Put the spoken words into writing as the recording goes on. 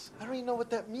I don't even know what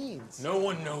that means. No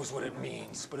one knows what it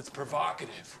means, but it's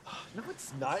provocative. No,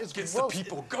 it's not. It's Gets gross. the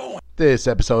people going. This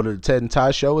episode of the Ted and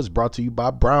Ty Show is brought to you by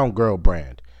Brown Girl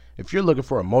Brand. If you're looking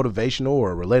for a motivational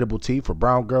or relatable tee for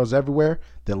brown girls everywhere,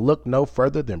 then look no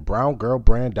further than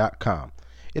browngirlbrand.com.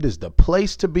 It is the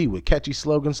place to be with catchy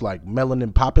slogans like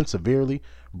Melanin Poppin' Severely,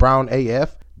 Brown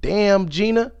AF, Damn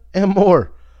Gina, and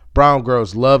more. Brown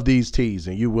girls love these tees,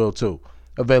 and you will too.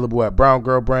 Available at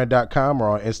browngirlbrand.com or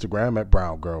on Instagram at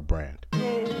browngirlbrand.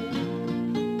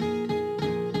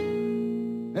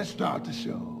 Let's start the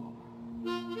show.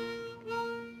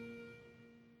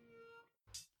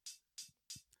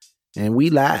 And we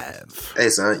live. Hey,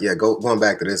 son, yeah, going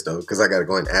back to this, though, because I got to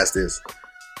go and ask this.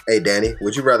 Hey, Danny,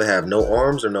 would you rather have no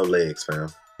arms or no legs, fam?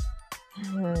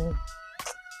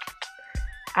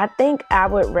 I think I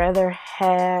would rather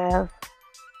have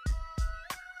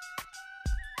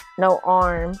no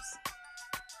arms.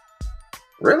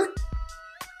 Really?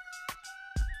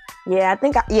 Yeah,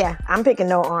 I'm picking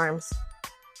no arms.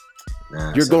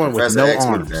 Nah, You're going with no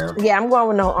arms. Yeah, I'm going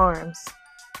with no arms.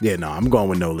 Yeah, no, I'm going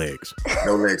with no legs.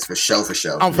 No legs for sure, for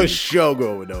sure. I'm for sure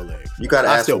going with no legs. You gotta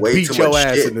ask still way beat too your much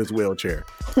ass shit in this wheelchair.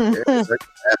 Yeah,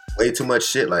 way too much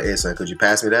shit. Like, hey, son, could you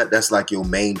pass me that? That's like your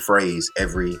main phrase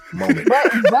every moment.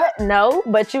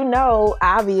 but you know,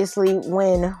 obviously,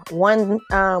 when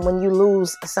you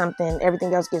lose something,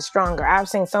 everything else gets stronger. I've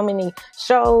seen so many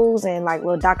shows and like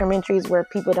little documentaries where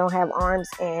people don't have arms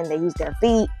and they use their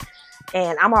feet,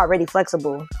 and I'm already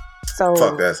flexible. So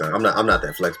fuck that, son. I'm not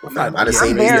that flexible, fam. I just I'm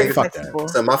seen very these flexible.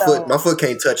 So my foot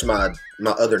can't touch my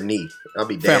other knee. I'll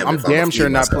be damned. I'm damn sure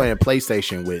not playing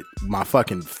PlayStation with my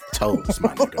fucking toes,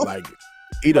 my nigga. Like,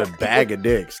 eat a bag of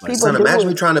dicks. Like, son, imagine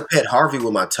me trying to pet Harvey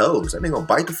with my toes. That nigga gonna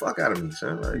bite the fuck out of me,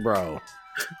 son. Like, bro,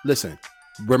 listen.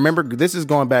 Remember, this is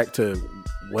going back to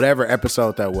whatever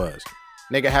episode that was.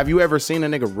 Nigga, have you ever seen a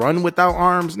nigga run without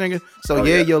arms, nigga? So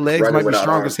yeah, your legs might be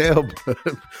strong as hell,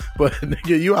 but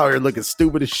nigga, you out here looking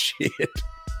stupid as shit.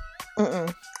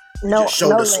 No,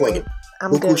 shoulder swinging.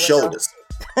 I'm good with shoulders.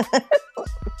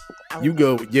 You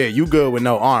good with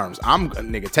no arms.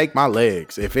 Nigga, take my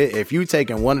legs. If you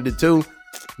taking one of the two,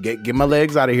 get my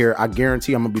legs out of here. I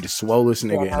guarantee I'm gonna be the swollest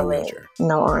nigga in a wheelchair.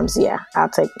 No arms, yeah. I'll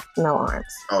take no arms.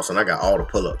 Oh, son, I got all the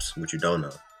pull-ups, which you don't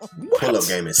know. Pull-up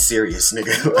game is serious,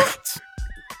 nigga. What?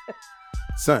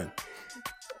 Son,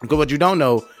 because what you don't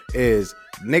know is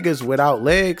niggas without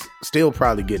legs still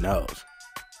probably getting those.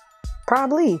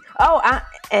 Probably. I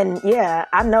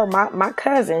know my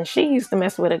cousin, she used to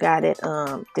mess with a guy that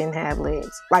didn't have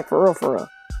legs. Like for real.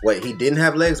 Wait, he didn't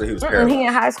have legs or he was paralyzed? He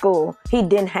in high school. He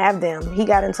didn't have them. He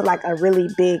got into like a really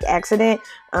big accident.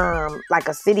 Like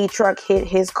a city truck hit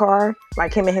his car,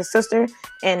 like him and his sister,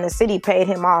 and the city paid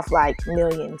him off like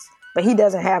millions. But he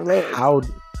doesn't have legs.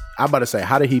 I'm about to say,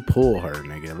 how did he pull her,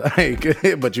 nigga?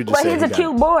 Like, but you just said he's a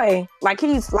cute boy. Like,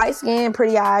 he's light skinned,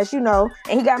 pretty eyes, and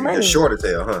he got money. He's short as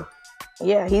hell, huh?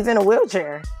 Yeah, he's in a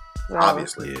wheelchair. So,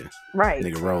 obviously, yeah. Right.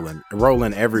 Nigga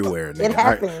rolling everywhere. Nigga. It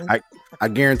happens. I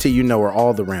guarantee you know where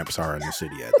all the ramps are in the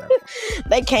city at that point.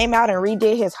 They came out and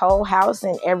redid his whole house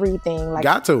and everything. Like,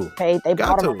 they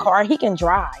bought him a car. He can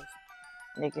drive,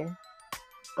 nigga.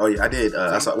 Oh yeah, I did.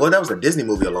 I saw. Well, that was a Disney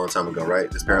movie a long time ago,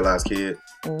 right? This paralyzed kid.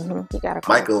 Mm-hmm. He got a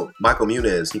car. Michael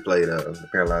Muniz. He played the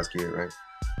paralyzed kid, right?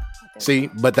 See,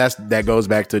 but that goes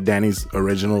back to Danny's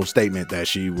original statement that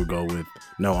she would go with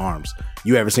no arms.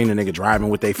 You ever seen a nigga driving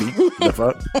with their feet? The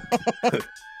fuck?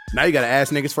 Now you gotta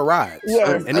ask niggas for rides.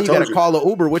 Yes. And then you gotta call an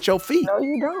Uber with your feet. No,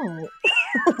 you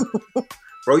don't.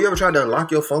 Bro, you ever tried to unlock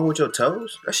your phone with your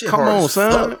toes? That shit Come hard on, as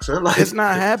son. Fuck, son. Like, it's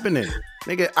not happening.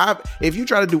 Nigga, if you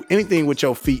try to do anything with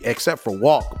your feet except for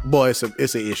walk, boy, it's an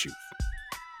issue.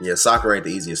 Yeah, soccer ain't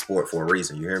the easiest sport for a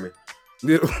reason. You hear me?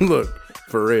 Look,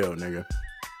 for real, nigga.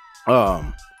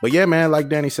 But yeah, man, like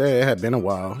Danny said, it had been a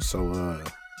while, so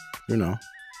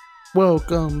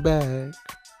welcome back.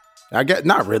 I get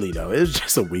not really though. It was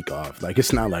just a week off. Like,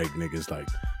 it's not like niggas like,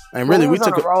 and really we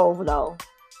took a roll though.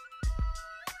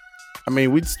 I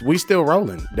mean, we still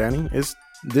rolling, Danny.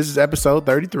 This is episode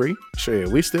 33. Sure,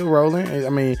 we still rolling. I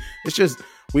mean, it's just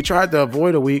we tried to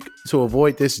avoid a week to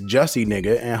avoid this Jussie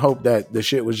nigga and hope that the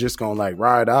shit was just gonna like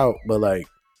ride out. But like,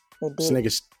 this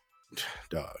nigga's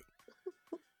dog.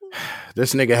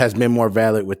 This nigga has been more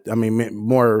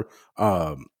more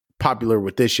popular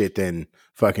with this shit than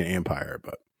fucking Empire.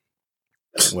 But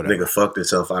whatever. Nigga fucked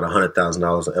himself out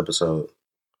 $100,000 an episode.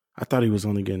 I thought he was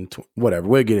only getting whatever.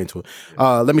 We'll get into it.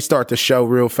 Let me start the show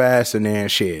real fast and then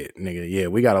shit, nigga. Yeah,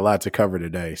 we got a lot to cover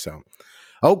today. So,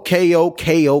 okay.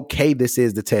 This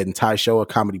is the Ted and Ty Show, a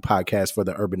comedy podcast for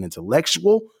the urban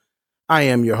intellectual. I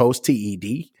am your host,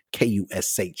 TED,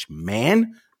 KUSH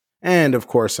man. And of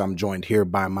course, I'm joined here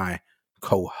by my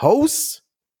co-host.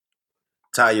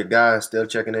 Ty, your guy, still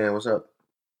checking in. What's up?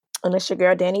 And it's your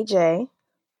girl, Danny J.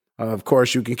 Of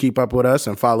course, you can keep up with us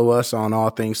and follow us on all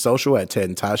things social at Ted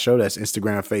and Ty Show. That's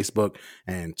Instagram, Facebook,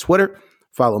 and Twitter.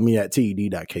 Follow me at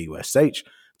ted.kush,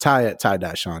 Ty at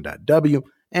ty.sean.w,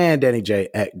 and Danny J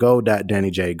at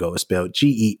go.dannyj. Go is spelled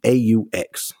Geaux,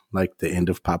 like the end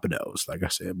of Papados, like I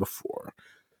said before.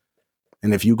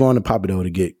 And if you go into Papado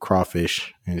to get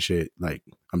crawfish and shit, like,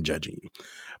 I'm judging you.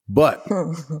 But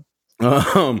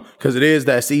because it is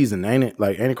that season, ain't it?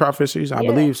 Like, ain't it crawfish season? I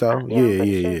believe so.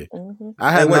 Yeah. Mm-hmm.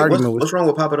 I had an argument what's wrong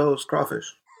with Papado's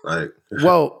crawfish? Like,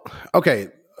 well, okay,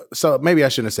 so maybe I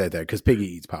shouldn't have said that because Piggy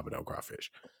eats Papado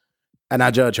crawfish, and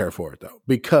I judge her for it though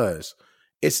because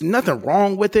it's nothing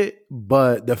wrong with it.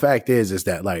 But the fact is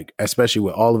that, like, especially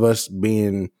with all of us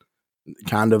being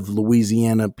kind of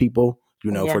Louisiana people,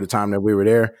 for the time that we were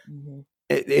there. Mm-hmm.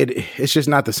 It's just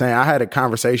not the same. I had a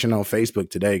conversation on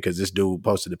Facebook today because this dude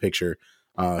posted a picture.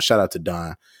 Shout out to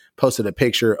Don. Posted a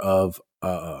picture of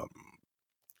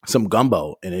some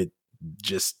gumbo, and it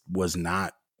just was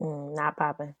not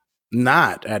popping,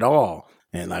 not at all.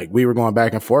 And like we were going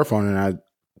back and forth on it.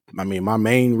 I mean, my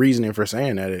main reasoning for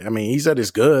saying that, he said it's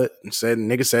good. And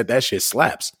nigga said that shit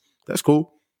slaps. That's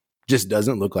cool. Just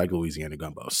doesn't look like Louisiana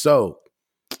gumbo. So.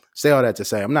 Say all that to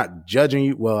say, I'm not judging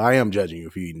you. Well, I am judging you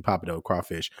if you're eating Papado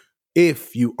crawfish.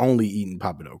 If you only eating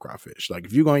Papado crawfish, like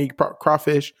if you're gonna eat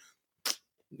crawfish,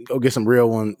 go get some real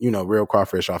one, real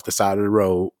crawfish off the side of the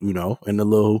road, in the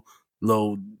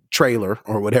little trailer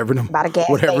or whatever,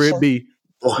 whatever it be.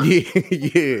 Oh.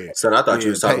 Yeah. Son, I thought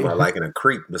you was talking about like in a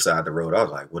creek beside the road. I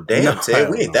was like, well, damn, Ted,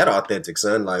 we ain't that authentic,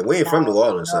 son. Like, we ain't from New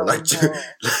Orleans, son. Like,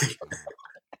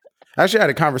 I actually had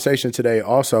a conversation today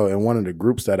also in one of the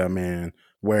groups that I'm in.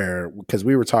 Because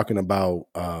we were talking about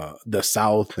the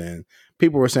South and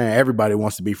people were saying everybody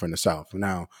wants to be from the South.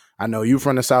 Now, I know you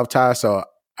from the South, Ty, so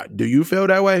do you feel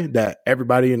that way, that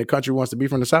everybody in the country wants to be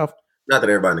from the South? Not that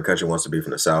everybody in the country wants to be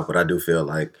from the South, but I do feel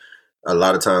like a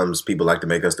lot of times people like to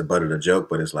make us the butt of the joke,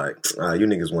 but it's like, you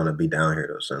niggas want to be down here,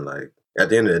 though, son. Like, at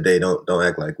the end of the day, don't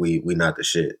act like we not the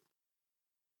shit.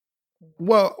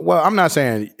 Well, I'm not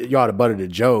saying y'all the butt of the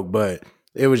joke, but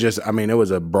it was just, it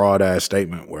was a broad ass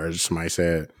statement where somebody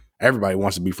said, everybody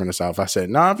wants to be from the South. I said,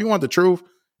 nah, if you want the truth,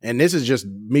 and this is just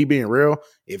me being real,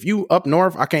 if you up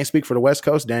north, I can't speak for the West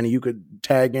Coast, Danny, you could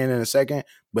tag in a second,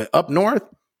 but up north,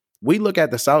 we look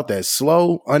at the South as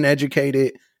slow,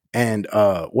 uneducated, and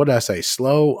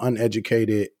slow,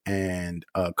 uneducated, and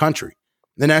country.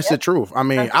 Then that's the truth.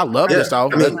 I love the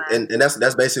South. And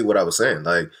that's basically what I was saying.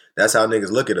 Like, that's how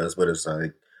niggas look at us, but it's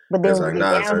like, but then it's like,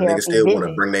 nah, so niggas still want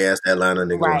to bring their ass to Atlanta.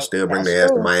 Niggas want to still bring their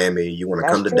ass to Miami. You want to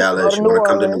come to Dallas. You want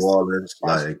to come to New Orleans.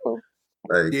 Like,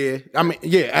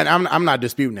 and I'm not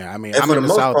disputing that. And for the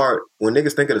most part, when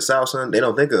niggas think of the South, son, they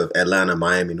don't think of Atlanta,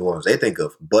 Miami, New Orleans. They think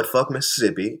of buttfuck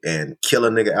Mississippi and kill a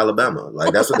nigga Alabama.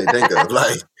 Like, that's what they think of.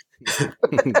 Like,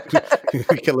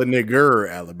 kill a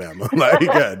nigger Alabama. Like,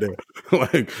 goddamn.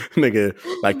 Like, nigga,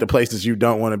 like the places you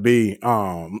don't want to be.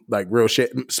 Like real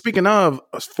shit. Speaking of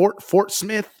Fort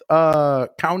Smith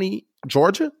County,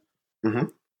 Georgia. Mm-hmm.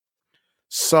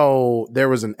 So there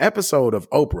was an episode of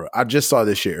Oprah. I just saw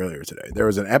this shit earlier today. There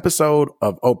was an episode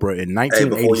of Oprah in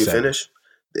 1987. Hey, before you finish,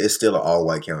 it's still an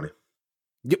all-white county.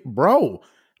 Yeah, bro,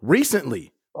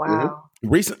 recently. Wow.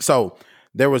 So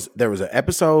there was an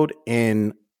episode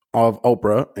of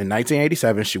Oprah in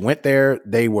 1987. She went there.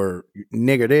 They were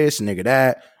nigger this, nigger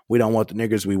that. We don't want the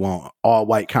niggers. We want all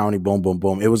white county. Boom, boom,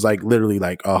 boom. It was like literally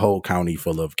like a whole county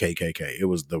full of KKK. It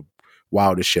was the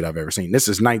wildest shit I've ever seen. This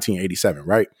is 1987,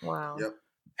 right? Wow. Yep.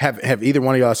 Have either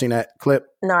one of y'all seen that clip?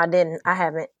 No, I didn't. I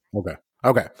haven't.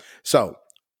 Okay. So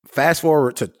fast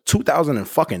forward to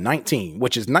 2019,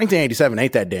 which is 1987.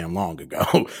 Ain't that damn long ago.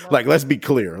 Like, let's be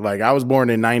clear. Like, I was born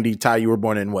in 90. Ty, you were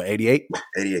born in what, 88?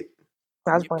 88.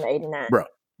 I was born in 89. Bro.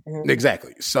 Mm-hmm.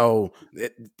 Exactly. So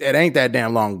it ain't that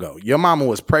damn long ago. Your mama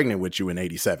was pregnant with you in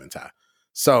 87, Ty.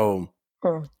 So,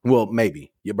 well,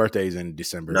 maybe. Your birthday's in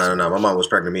December. No. My mom was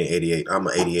pregnant with me in 88. I'm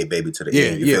an 88 baby to the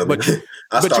end. You feel me?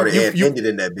 I started and ended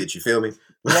in that bitch. You feel me?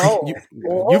 No.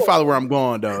 you follow where I'm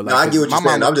going, though. Like, no, I get what you're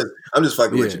saying. Mama, I'm just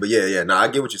fucking with you. But yeah. No, I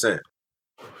get what you're saying.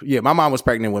 Yeah, my mom was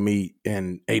pregnant with me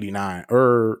in 89.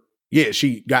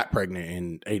 She got pregnant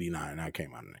in 89. I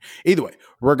came out in it. Either way,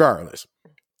 regardless.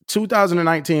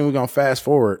 2019, we're going to fast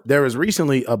forward. There was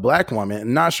recently a black woman.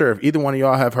 I'm not sure if either one of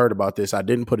y'all have heard about this. I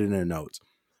didn't put it in the notes.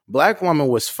 Black woman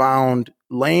was found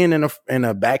laying in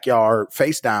a backyard,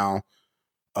 face down,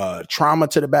 trauma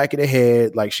to the back of the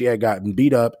head, like she had gotten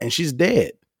beat up, and she's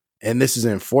dead. And this is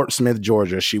in Fort Smith,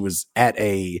 Georgia. She was at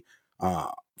a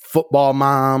football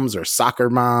moms or soccer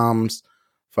moms,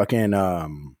 fucking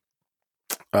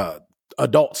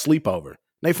adult sleepover.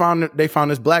 They found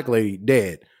this black lady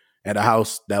dead at a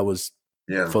house that was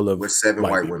full of with 7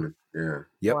 white people. women. Yeah.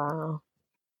 Yep. Wow.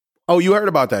 Oh, you heard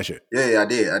about that shit? Yeah, I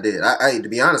did. I to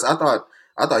be honest, I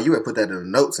thought you had put that in the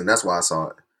notes, and that's why I saw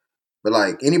it. But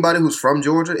like anybody who's from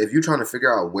Georgia, if you're trying to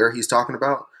figure out where he's talking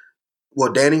about,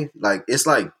 well, Danny, it's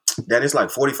like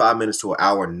 45 minutes to an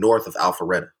hour north of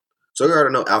Alpharetta. So you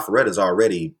already know Alpharetta's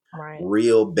already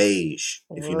real beige,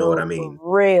 if you know what I mean.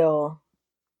 Real.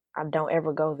 I don't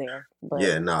ever go there. But.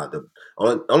 Yeah, nah. The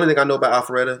only thing I know about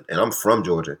Alpharetta, and I'm from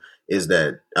Georgia, is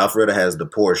that Alpharetta has the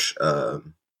Porsche,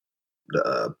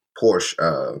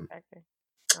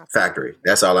 factory.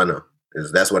 That's all I know.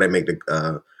 That's where they make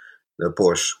the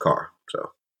Porsche car.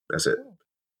 So that's it.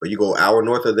 But you go an hour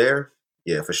north of there,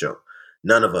 yeah, for sure.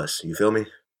 None of us, you feel me?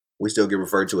 We still get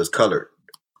referred to as colored.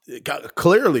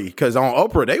 Clearly, because on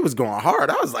Oprah, they was going hard.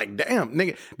 I was like, damn,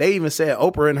 nigga. They even said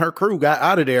Oprah and her crew got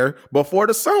out of there before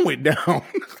the sun went down.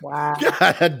 Wow.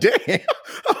 God damn.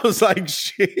 I was like,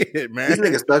 shit, man. These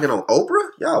niggas thugging on Oprah?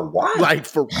 Y'all, why? Like,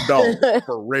 for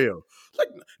real. Like,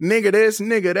 nigga this,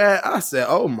 nigga that. I said,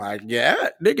 oh my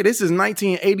God. Nigga, this is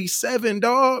 1987,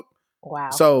 dog. Wow.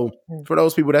 So, for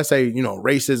those people that say,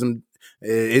 racism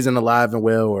isn't alive and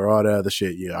well or all the other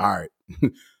shit, yeah, all right.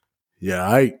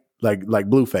 Yeah, like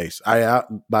Blueface. I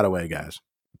by the way, guys,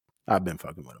 I've been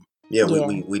fucking with him. Yeah,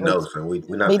 we know, so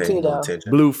we're not paying no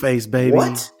attention. Blueface, baby.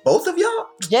 What? Both of y'all?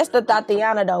 Just the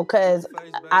Tatiana though, because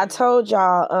I told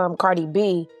y'all, Cardi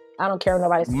B. I don't care what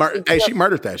nobody says. She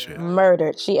murdered that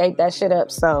shit. She ate that shit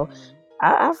up. So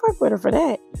I fuck with her for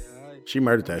that. She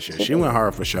murdered that shit. She went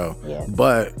hard for sure. Yeah.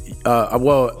 But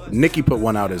Nicki put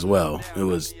one out as well. It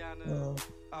was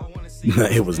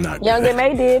it was not good. Young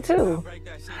M.A. did too.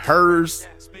 Hers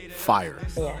fire.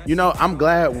 Yeah. I'm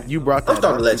glad you brought that.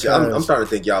 I'm starting to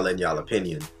think y'all letting y'all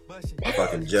opinion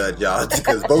fucking judge y'all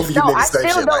because both of you niggas say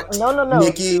shit like no.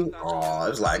 Nicki. Oh, it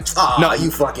was like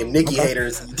you fucking Nicki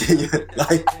haters.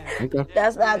 Like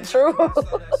that's not true.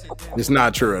 It's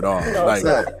not true at all. No, like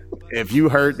if you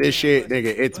heard this shit,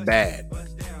 nigga, it's bad.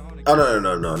 Oh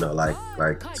no.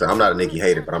 Like so I'm not a Nicki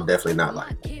hater, but I'm definitely not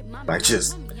like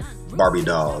just Barbie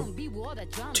doll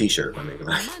t-shirt, my nigga.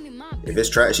 Like if it's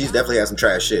trash, she's definitely has some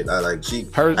trash shit. I hate when she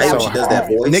does that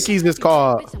voice.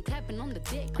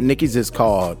 Nicki's is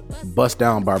called Bust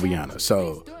Down Barbiana.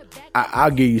 So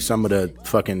I'll give you some of the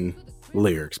fucking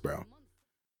lyrics, bro.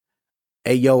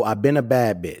 Hey yo, I been a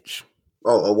bad bitch.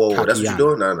 Oh, whoa, that's what you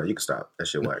doing? No, you can stop. That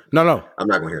shit whack. No. I'm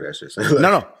not gonna hear that shit.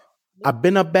 No. I've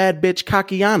been a bad bitch,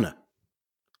 Kakiana.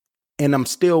 And I'm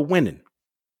still winning.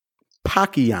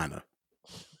 Pakiana.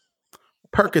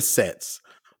 Percocets.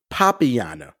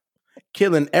 Papiana.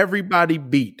 Killing everybody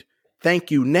beat.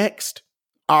 Thank you. Next,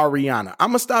 Ariana. I'm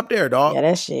gonna stop there, dog. Yeah,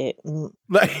 that shit.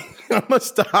 Like, I'm gonna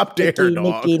stop there,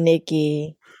 dog.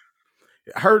 Nicki.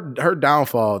 Her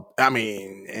downfall. I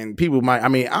mean, and people might. I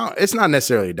mean, it's not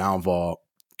necessarily a downfall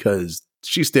because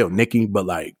she's still Nicki, but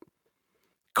like,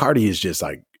 Cardi is just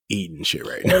like eating shit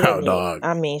right now, dog.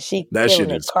 I mean, she that killed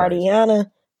shit it. is crazy.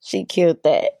 Cardiana, she killed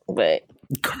that, but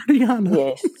Cardiana,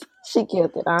 yes. She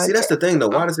killed it. See, that's the thing, though.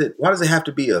 Why does it have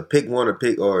to be a pick one or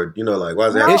pick or like why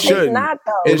does it have to be? It's not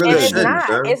though. It really it's not.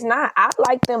 Son. It's not. I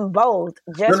like them both.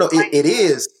 Just no. It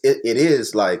is. It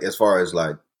is like as far as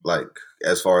like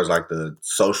the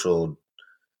social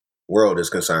world is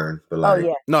concerned, but like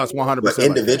no, it's 100%. But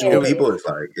individual people, it's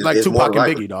like it's Tupac more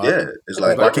and Biggie, dog. Yeah, it's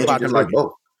like why can't you just like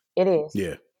both? It is.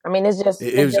 Yeah. I mean, it's just.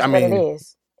 It is.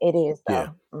 It is though. Yeah.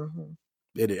 Mm-hmm.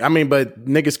 It is. I mean, but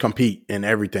niggas compete in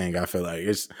everything. I feel like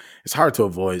it's hard to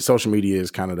avoid. Social media is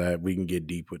kind of that. We can get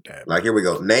deep with that. Like here we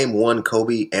go. Name one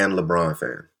Kobe and LeBron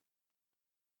fan.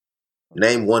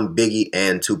 Name one Biggie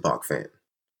and Tupac fan.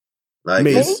 Like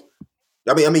me?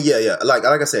 I mean, yeah. Like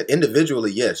I said,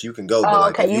 individually, yes, you can go.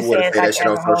 But like, if you want to say that shit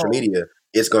on social media,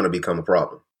 it's going to become a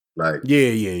problem. Like,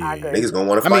 yeah. Niggas gonna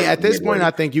want to fight. I mean, at this point,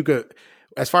 I think you could.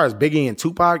 As far as Biggie and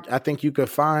Tupac, I think you could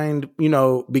find,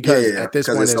 because at this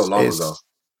point it's so long ago.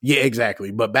 Yeah,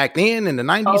 exactly. But back then in the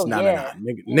 90s,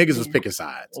 niggas was picking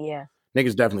sides. Yeah.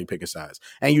 Niggas definitely picking sides.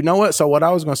 And you know what? So what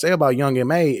I was going to say about Young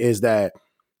M.A. is that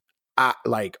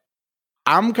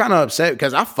I'm kind of upset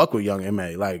because I fuck with Young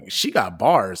M.A. Like, she got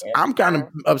bars. Yeah. I'm kind of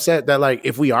upset that, like,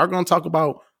 if we are going to talk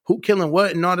about who killing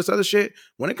what and all this other shit,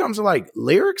 when it comes to, like,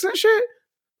 lyrics and shit,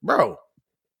 bro,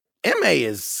 M.A.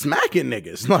 is smacking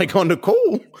niggas, like, on the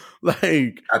cool.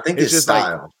 Like, I think it's just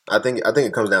style. Like, I think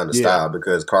it comes down to style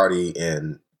because Cardi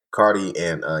and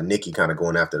Nicki kind of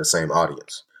going after the same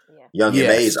audience. Yeah. Young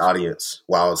M.A.'s audience,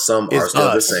 while some are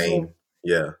still the same,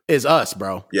 is us,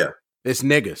 bro. Yeah. It's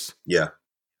niggas. Yeah.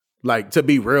 Like, to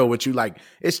be real with you, like,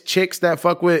 it's chicks that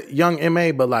fuck with Young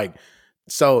M.A., but like,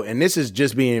 so, and this is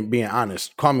just being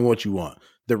honest. Call me what you want.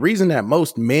 The reason that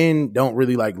most men don't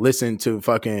really like listen to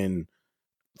fucking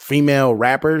female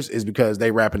rappers is because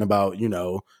they rapping about, you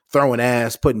know, throwing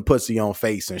ass, putting pussy on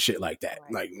face and shit like that.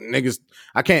 Right. Like, niggas,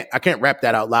 I can't rap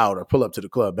that out loud or pull up to the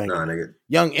club banging. Nah, nigga.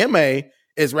 Young M.A.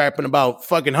 is rapping about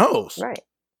fucking hoes. Right.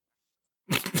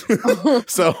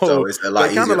 So it's a lot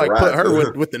they kind easier of like to put ride her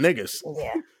through. with the niggas.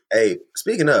 Yeah. Hey,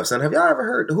 speaking of, son, have y'all ever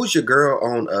heard who's your girl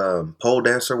on Pole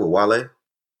Dancer with Wale?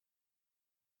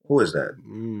 Who is that?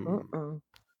 Mm-mm.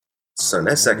 Son,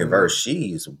 that second verse,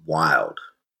 she's wild.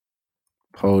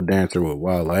 Pole Dancer with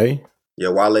Wale. Yeah,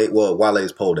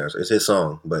 Wale's Pole Dancer. It's his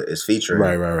song, but it's featuring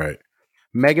Right.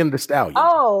 Megan Thee Stallion.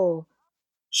 Oh,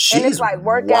 She's it's like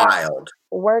workout.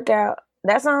 wild.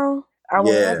 That song? I want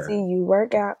Yeah. to see you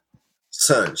work out.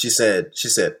 Son, she said,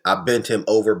 I bent him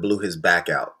over, blew his back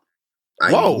out.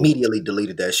 I Whoa. immediately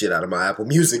deleted that shit out of my Apple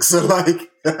Music. So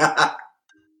like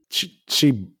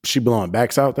She blowing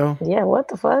backs out though. Yeah, what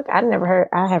the fuck? I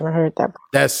haven't heard that.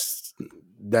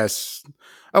 That's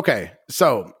okay.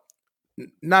 So,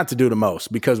 not to do the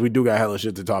most because we do got hella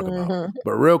shit to talk about. Mhm.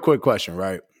 But real quick question,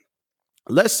 right?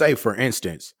 Let's say, for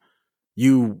instance,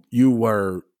 you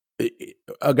were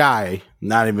a guy.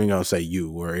 Not even gonna say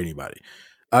you or anybody.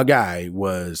 A guy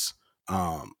was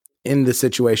in the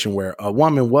situation where a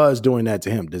woman was doing that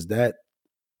to him. Does that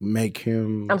make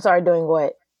him I'm sorry, doing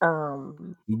what?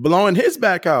 blowing his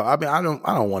back out? I mean, I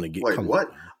don't want to get. wait, come what?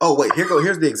 on. Oh wait,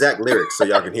 here's the exact lyrics so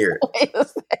y'all can hear it. Wait a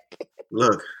second.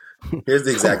 Look, here's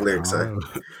the exact lyrics, son.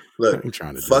 Look, I'm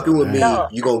trying to do fucking with that. me, No.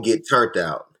 you gonna get turned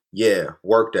out. Yeah,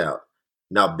 worked out.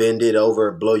 Now bend it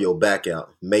over, blow your back out.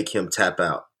 Make him tap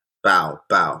out. Bow,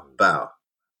 bow, bow.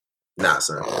 Nah,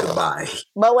 son. Goodbye.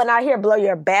 But when I hear blow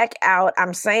your back out,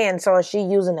 I'm saying, so is she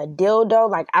using a dildo?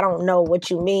 Like, I don't know what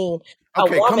you mean.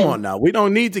 Okay, woman, come on now. We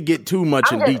don't need to get too much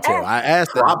I'm in just detail. Probably, I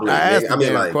asked nigga. the I mean,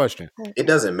 damn like, question. It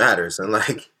doesn't matter, son.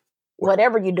 Like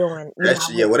Whatever you're doing. you that's,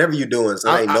 know, yeah, whatever you doing,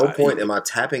 son. Ain't no I- point am I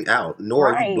tapping out, nor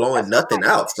are Right, you blowing that's nothing right.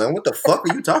 out, son. What the fuck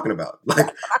are you talking about? Like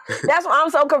That's why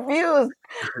I'm so confused.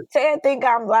 Ted think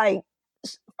I'm like,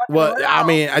 fucking Well, I around.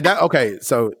 mean, okay.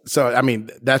 So I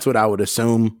mean, that's what I would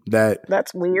assume that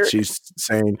That's weird. she's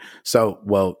saying. So,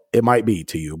 well, it might be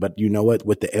to you, but you know what?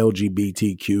 With the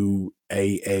LGBTQ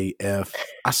AAF,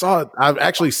 I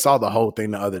actually saw the whole thing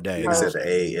the other day. nigga said the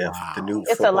AAF, the new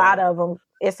It's football. a lot of them.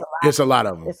 It's a lot. It's a lot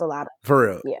of them, It's a lot of for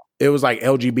real. Yeah. It was like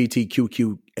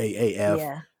LGBTQAAF.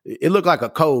 yeah. It looked like a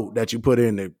code that you put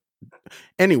in there.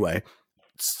 Anyway,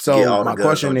 so Get all the my guns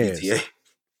question on is,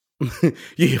 GTA.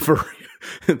 yeah, for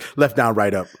real. Left, down,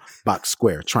 right, up, box,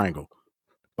 square, triangle,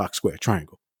 box, square,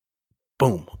 triangle,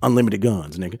 boom, unlimited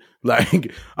guns, nigga.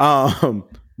 Like,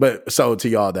 but so to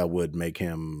y'all, that would make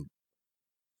him.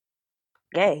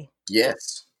 Gay.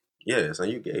 Yes. Yeah, son,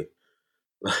 you gay.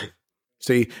 Like,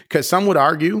 See, because some would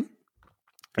argue,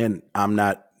 and I'm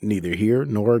not neither here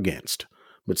nor against,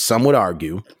 but some would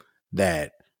argue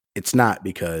that it's not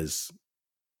because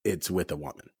it's with a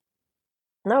woman.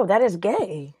 No, that is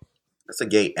gay. that's a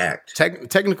gay act.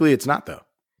 Technically, it's not, though.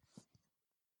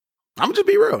 I'm gonna just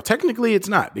be real. Technically, it's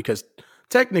not, because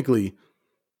technically,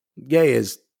 gay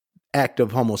is act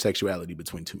of homosexuality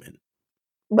between two men.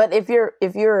 But if you're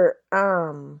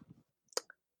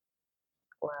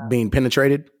Being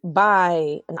penetrated,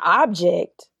 by an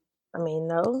object, I mean,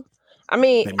 no. I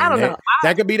mean, I don't know.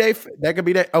 That could be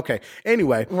that. Okay.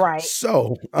 Anyway, Right.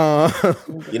 So,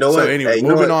 You know so what? anyway, Hey, you know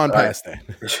moving what? on Like, past that.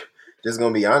 Just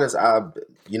gonna be honest.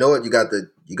 You know what? You got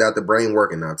the brain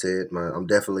working now, Ted. Man, I'm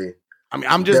definitely. I mean,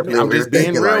 I'm just Definitely being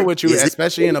thinking, real like, with you, is it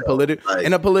especially in a gay, though?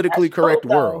 Like- politically That's correct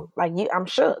dope, though. world. Like I'm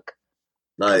shook.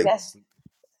 Like That's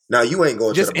now, you ain't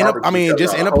going Just to the in a- barbecue. I mean, tell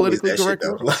just all in a the homies politically that shit, correct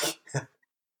though. world. Like,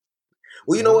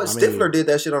 well, you know what? I mean- Stifler did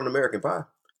that shit on American Pie.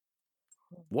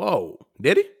 Whoa,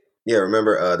 did he? Yeah,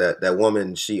 remember that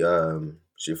woman? She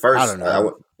first. I don't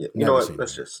know. You Never know what? seen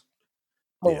Let's that. just.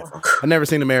 Yeah. I've never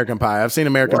seen American Pie. I've seen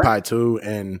American What? Pie 2,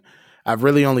 and I've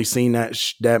really only seen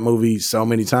that movie so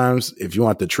many times, if you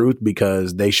want the truth,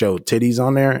 because they showed titties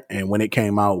on there, and when it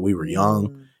came out, we were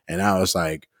young, and I was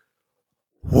like,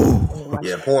 whoa.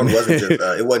 Yeah, porn wasn't just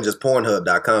it wasn't just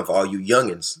Pornhub.com for all you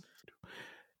youngins.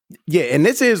 Yeah, and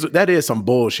that is some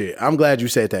bullshit. I'm glad you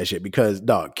said that shit, because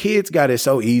dog, kids got it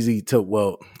so easy to,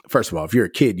 well, first of all, if you're a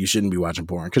kid, you shouldn't be watching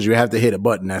porn, because you have to hit a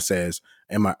button that says,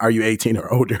 are you 18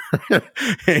 or older? Fuck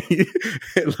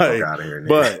out of here,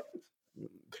 nigga.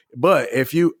 But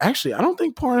if you actually, I don't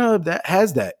think Pornhub that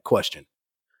has that question.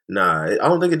 Nah, I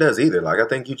don't think it does either. Like, I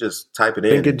think you just type it I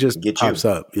in. think it just and get pops you.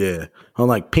 up. Yeah, on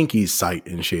like Pinky's site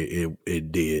and shit,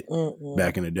 it did Mm-mm.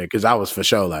 back in the day, because I was for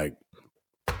sure like,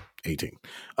 18.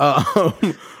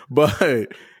 But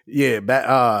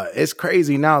yeah, it's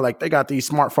crazy now. Like they got these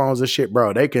smartphones and shit,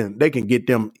 bro. They can get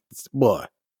them, boy.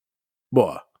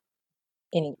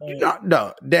 Anything.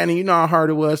 No, Danny, you know how hard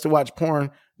it was to watch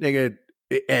porn, nigga.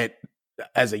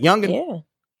 As a youngin, Yeah.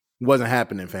 wasn't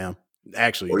happening, fam.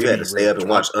 Actually, Or you had to stay up and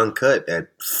watch Uncut at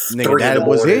nigga. 3 in the That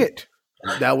was morning. it.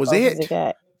 That was it.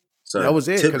 So That was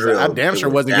it. Tip Because drill, I damn it sure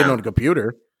was wasn't getting down. on the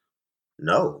computer.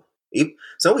 No.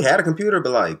 So we had a computer,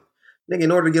 but like, nigga,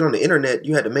 in order to get on the internet,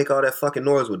 you had to make all that fucking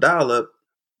noise with dial up.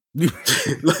 Like,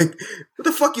 what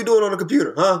the fuck you doing on the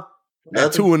computer, huh?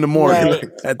 At 2 in the morning.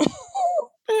 Right.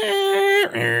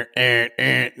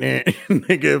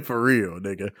 Nigga, for real,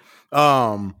 nigga.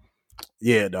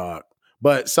 Yeah, dog.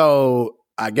 But so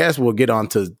I guess we'll get on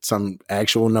to some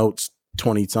actual notes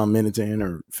 20 some minutes in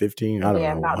or 15. I don't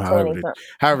know. about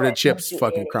However the But chips once you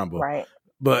fucking edit, crumble. Right.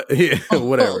 But yeah,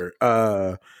 whatever.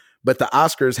 But the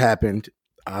Oscars happened.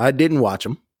 I didn't watch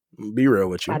them. Be real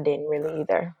with you. I didn't really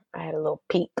either. I had a little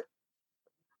peek.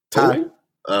 Ty?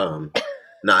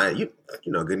 Nah, you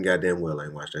know, good and goddamn well I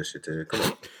ain't watched that shit today. Come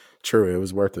on. True, it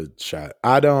was worth a shot.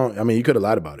 I mean, you could have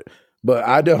lied about it. But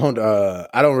I don't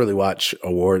really watch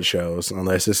award shows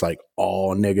unless it's like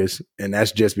all niggas. And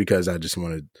that's just because I just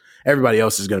wanted everybody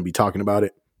else is gonna be talking about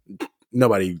it.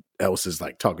 Nobody else is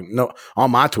like talking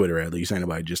on my Twitter at least, ain't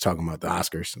nobody just talking about the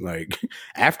Oscars. Like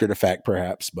after the fact,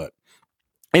 perhaps. But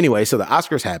anyway, so the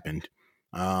Oscars happened.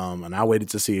 And I waited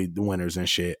to see the winners and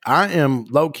shit. I am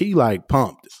low key like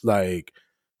pumped. Like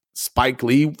Spike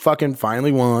Lee fucking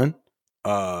finally won.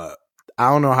 I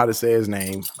don't know how to say his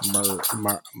name.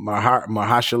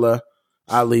 Mahershala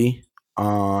Ali.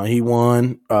 He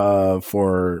won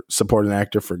for supporting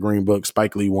actor for Green Book.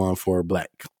 Spike Lee won for Black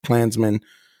Klansman.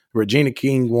 Regina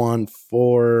King won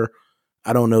for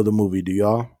I don't know the movie. Do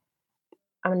y'all?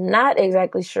 I'm not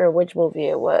exactly sure which movie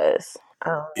it was.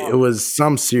 It was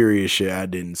some serious shit I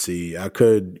didn't see. I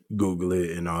could Google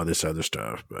it and all this other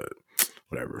stuff, but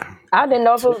whatever. I didn't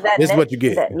know if it was that. This is what you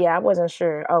get. Yeah, I wasn't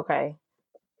sure. Okay.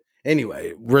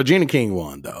 Anyway, Regina King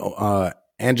won though.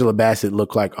 Angela Bassett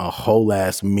looked like a whole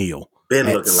ass meal. Been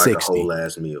at looking 60. like a whole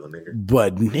ass meal, nigga.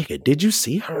 But nigga, did you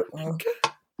see her? Nigga?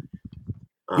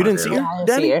 You didn't see Yeah, her, I didn't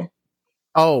Danny? see her.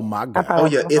 Oh my god! Oh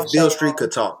yeah, if Bill Street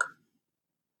could talk.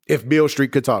 If Bill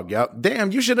Street could talk, y'all.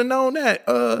 Damn, you should have known that.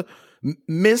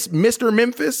 Mr.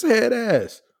 Memphis head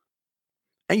ass.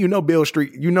 And you know Bill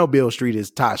Street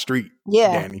is Ty Street.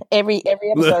 Yeah, Danny. every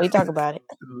episode he talk about it.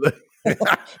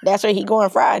 That's where he going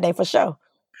Friday for sure.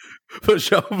 For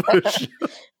sure.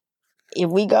 If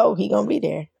we go, he gonna be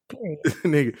there. Period.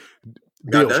 Nigga.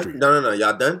 Y'all Bill done? Street. No.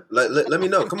 Y'all done? Let me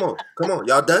know. Come on.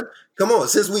 Y'all done? Come on. I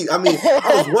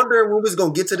was wondering when we was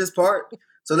gonna get to this part.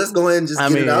 So let's go ahead and just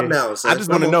get it out now. So I just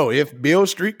want to know if Bill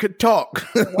Street could talk.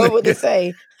 What would it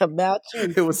say about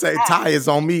you? It would say Ty is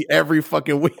on me every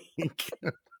fucking week.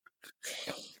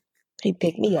 He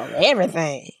picked me on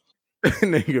everything.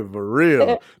 Nigga, for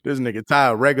real. This nigga Ty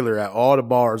a regular at all the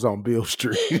bars on Bill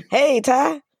Street. Hey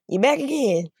Ty, you back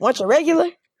again? Want your regular?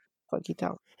 Fuck you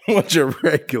talking. What's your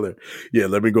regular? Yeah,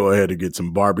 let me go ahead and get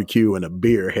some barbecue and a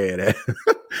beer head.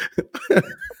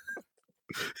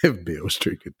 If Bill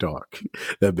Street could talk,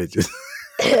 that bitch is.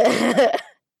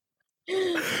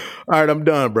 All right, I'm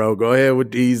done, bro. Go ahead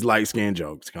with these light skin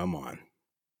jokes. Come on.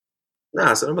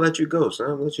 Nah, son, I'm gonna let you go,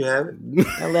 son. I'm gonna let you have it.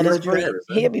 Don't let us Let you breathe. have it,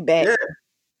 son. He'll be back. Yeah.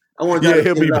 I want Yeah, y'all to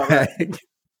he'll get be it out right. back.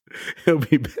 He'll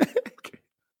be back.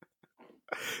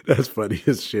 That's funny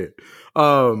as shit.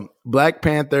 Black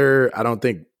Panther, I don't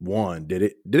think won. Did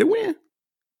it? Did it win?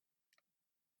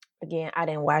 Again, I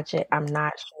didn't watch it. I'm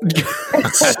not sure.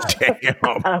 Damn.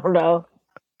 I don't know.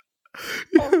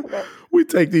 We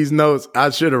take these notes.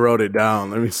 I should have wrote it down.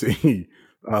 Let me see.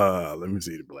 Let me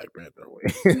see the Black Panther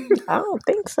win. I don't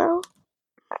think so.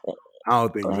 I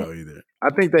don't think so either. I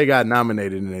think they got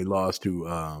nominated and they lost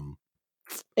to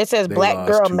It says They Black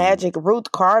lost Girl to- Magic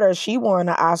Ruth Carter. She won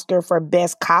an Oscar for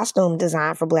Best Costume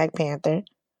Design for Black Panther.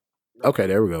 okay,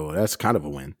 there we go. That's kind of a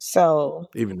win. So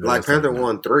Even though Black that's not Panther enough.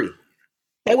 won 3.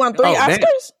 they won 3 Oh, damn.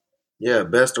 Oscars? Yeah,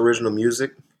 best original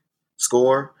music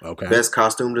score, Okay. best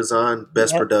costume design,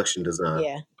 best Yep. production design.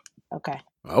 Yeah. Okay.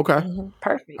 Okay. Mhm.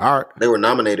 Perfect. All right. They were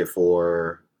nominated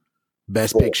for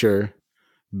Best 4. picture,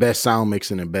 best sound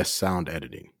mixing, and best sound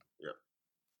editing. Yep.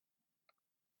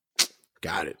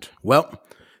 Got it. Well,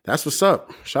 that's what's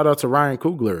up. Shout out to Ryan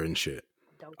Coogler and shit.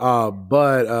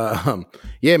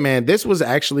 Yeah, man, this was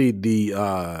actually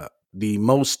the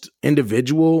most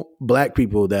individual Black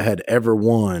people that had ever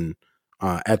won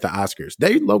at the Oscars.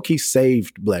 They low-key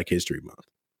saved Black History Month.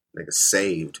 nigga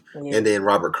saved. Yeah. And then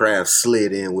Robert Kraft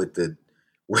slid in with the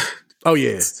Oh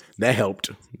yeah, that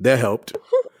helped.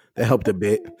 That helped a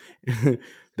bit.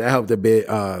 That helped a bit.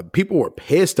 People were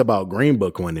pissed about Green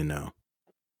Book winning though.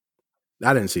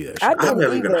 I didn't see that shit. I I've didn't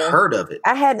never even either. heard of it.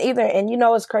 I hadn't either. And you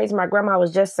know, it's crazy. My grandma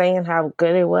was just saying how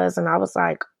good it was. And I was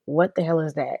like, what the hell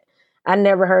is that? I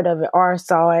never heard of it or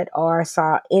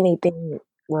saw anything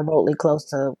remotely close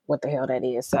to what the hell that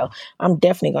is. So I'm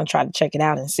definitely going to try to check it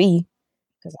out and see.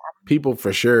 People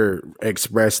for sure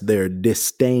expressed their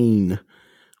disdain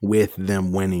with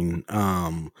them winning.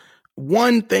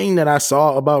 One thing that I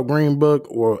saw about Green Book,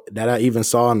 or that I even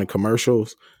saw in the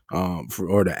commercials,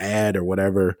 or the ad or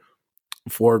whatever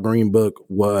for Green Book,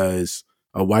 was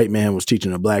a white man was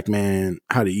teaching a black man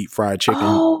how to eat fried chicken,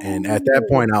 and at that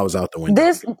point, I was out the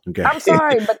window. Okay. I'm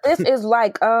sorry, but this is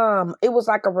like it was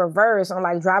like a reverse on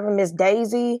like Driving Miss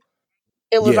Daisy.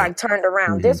 It was like turned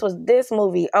around. Mhm. This was this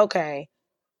movie. Okay.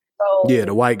 So Yeah,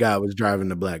 the white guy was driving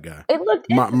the black guy. it looked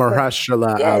interesting.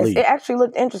 Mahershala Yes, Ali. it actually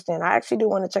looked interesting. I actually do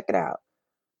want to check it out.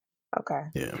 Okay.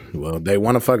 Yeah, well, they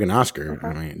won a fucking Oscar.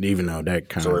 I mean, even though that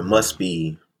kind So of it must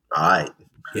be all right.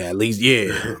 yeah, at least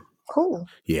yeah, Cool.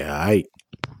 yeah, I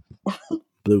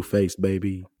blue face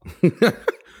baby.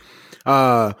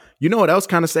 You know what else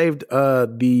kind of saved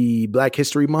the Black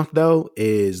History Month though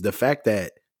is the fact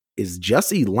that is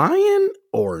Jussie lying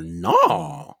or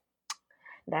no?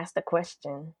 That's the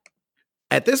question.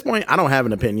 At this point, I don't have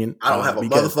an opinion. I don't have a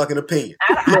because- motherfucking opinion.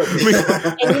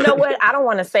 And you know what? I don't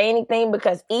want to say anything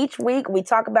because each week we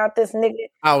talk about this nigga.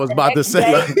 I was The about to next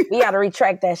say. day, we got to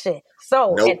retract that shit.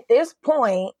 So Nope. at this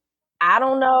point, I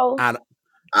don't know. I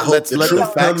hope Let's the let the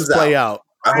truth facts comes play out.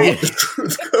 out. I hope the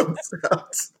truth comes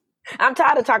out. I'm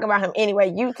tired of talking about him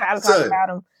anyway. You tired of talking Son, about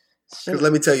him. Shit. Because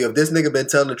let me tell you, if this nigga been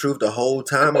telling the truth the whole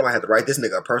time, I might have to write this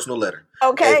nigga a personal letter.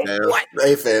 Okay. Hey, fam.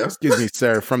 Hey, fam. Excuse me,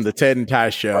 sir. From the Ted and Ty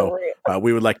Show, For real.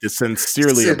 we would like to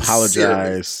sincerely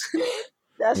apologize.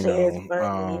 That You shit is know,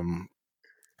 funny.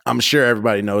 I'm sure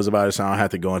everybody knows about it, so I don't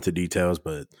have to go into details.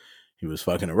 But he was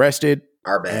fucking arrested,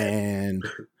 Our bad. and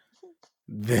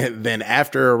then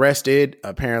after arrested,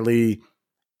 apparently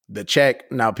the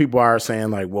check. Now people are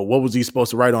saying like, well, what was he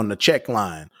supposed to write on the check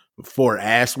line for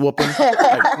ass whooping?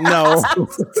 Like, no.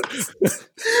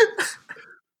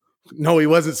 No, he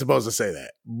wasn't supposed to say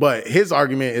that. But his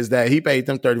argument is that he paid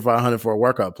them $3,500 for a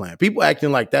workout plan. People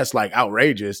acting like that's like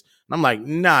outrageous. And I'm like,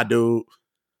 nah, dude.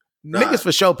 Nah, Niggas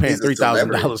for sure paying he's a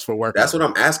celebrity. $3,000 for workout. That's what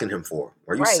I'm asking him for.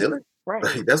 Are you Right. silly? Right.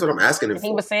 Like, that's what I'm asking him And he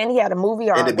for. was saying he had a movie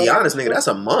or And to be whatever. honest, nigga, that's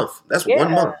a month. That's Yeah.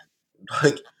 1 month.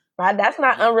 Like, Right, that's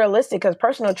not unrealistic because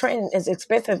personal training is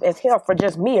expensive as hell for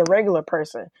just me, a regular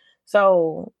person.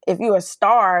 So if you're a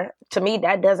star, to me,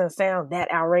 that doesn't sound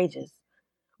that outrageous.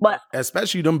 But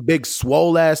Especially them big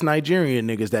swole ass Nigerian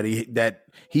niggas that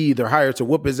he either hired to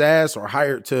whoop his ass or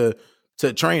hired to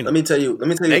train let him. me tell you.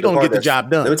 They gonna part get the that's- job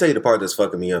done. Let me tell you the part that's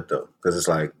fucking me up though, because it's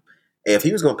like, if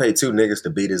he was gonna pay 2 niggas to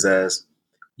beat his ass,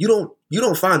 you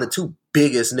don't find the 2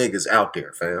 biggest niggas out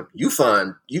there, fam. You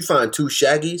find 2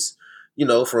 Shaggies,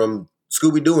 from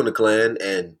Scooby Doo and the Clan,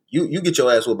 and you get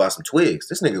your ass whooped by some twigs.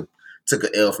 This nigga took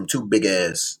an L from 2 big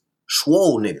ass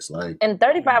swole niggas. Like, and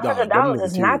 $3,500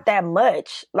 is not that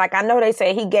much. Like I know they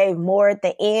say he gave more at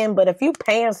the end, but if you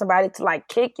paying somebody to like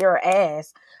kick your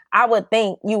ass, I would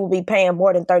think you would be paying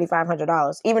more than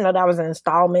 $3,500, even though that was an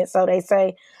installment. So they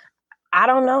say, I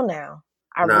don't know now.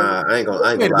 I ain't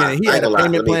gonna Wait a lie. minute, he I had ain't a gonna lie.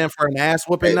 payment plan for an ass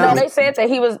whooping No, now? they said that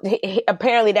he was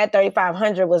apparently that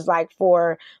 $3,500 was like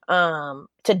for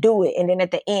to do it, and then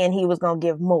at the end he was gonna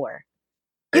give more.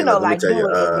 Hey, look, let me like tell do you,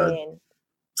 it and then.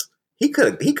 He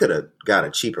could have got a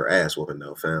cheaper ass whooping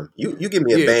though, fam. You give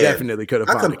me a Yeah, band. definitely could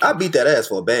have. I beat that ass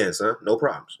for a band, son. No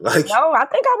problems. Like, No, I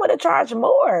think I would have charged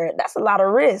more. That's a lot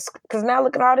of risk because now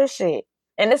look at all this shit,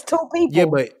 and it's 2 people. Yeah,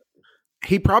 but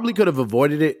he probably could have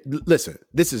avoided it. Listen,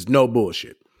 this is no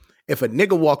bullshit. If a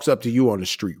nigga walks up to you on the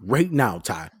street right now,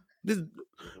 Ty,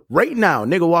 right now,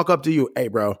 nigga walk up to you, hey,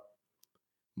 bro,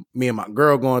 me and my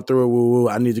girl going through it, woo-woo,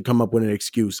 I need to come up with an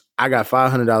excuse. I got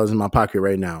 $500 in my pocket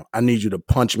right now. I need you to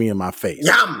punch me in my face.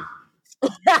 yum,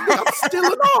 I'm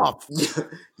stealing off.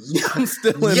 I'm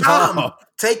stealing yum. off.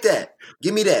 Take that.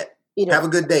 Give me that. Eat it. Have a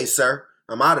good day, sir.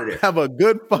 I'm out of there. Have a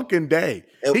good fucking day.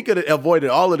 And- He could have avoided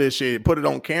all of this shit, put it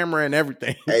on camera and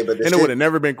everything. Hey, but the and it shit- would have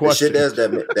never been The shit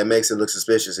questioned. that makes it look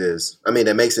suspicious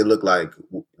that makes it look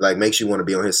like makes you want to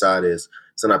be on his side is,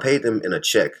 so I paid them in a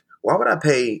check. Why would I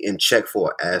pay in check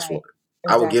for an ass Right. whooping?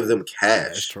 I would Exactly. give them That's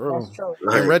cash. true. That's true.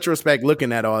 Like, In retrospect,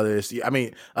 looking at all this, I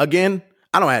mean, again,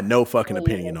 I don't have no fucking Me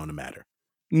opinion either. on the matter.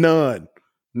 None.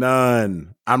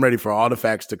 I'm ready for all the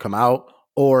facts to come out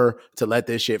or to let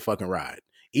this shit fucking ride.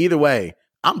 Either way,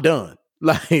 I'm done.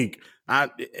 Like,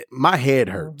 my head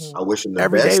hurts. Mhm. I wish him the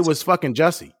Every best. day was fucking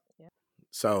Jussie.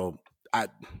 So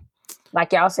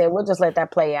Like y'all said, we'll just let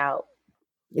that play out.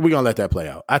 We're gonna let that play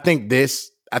out. I think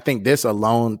this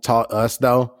alone taught us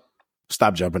though.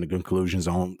 Stop jumping to conclusions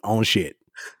on shit.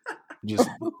 Just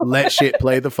let shit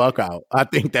play the fuck out. I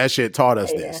think that shit taught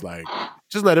us this. Like,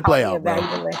 just let it play out,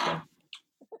 bro.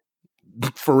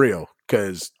 For real.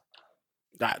 Cause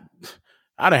I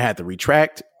done had to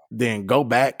retract, then go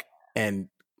back, and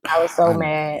I was so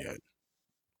mad.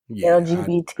 Yeah,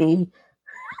 LGBT.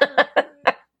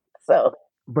 So,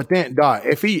 but then, dog,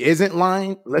 if he isn't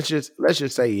lying, let's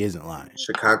just say he isn't lying.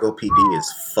 Chicago PD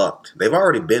is fucked. They've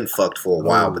already been fucked for a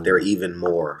while, but they're even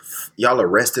more. Y'all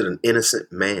arrested an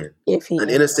innocent man, an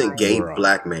innocent gay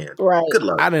black man. Right. Good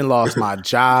luck. I done lost my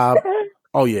job.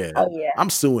 Oh yeah. I'm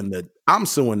suing the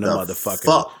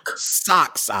motherfucking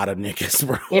socks out of niggas,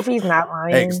 bro. If he's not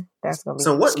lying, that's gonna be.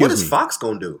 So what is Fox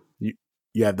gonna do?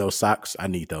 You have those socks? I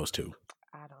need those too.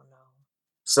 I don't know.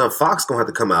 So Fox gonna have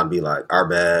to come out and be like, "Our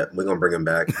bad. We're gonna bring him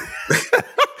back."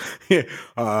 Hey,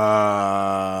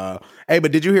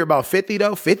 but did you hear about 50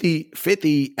 though?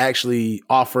 50 actually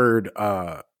offered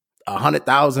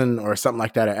 $100,000 or something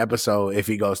like that an episode if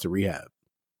he goes to rehab.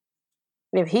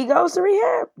 If he goes to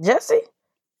rehab, Jesse?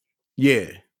 Yeah.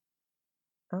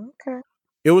 Okay.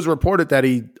 It was reported that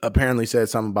he apparently said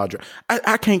something about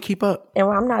I can't keep up. And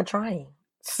I'm not trying.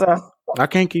 So I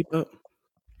can't keep up.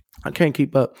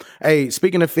 Hey,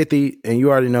 speaking of 50, and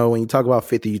you already know when you talk about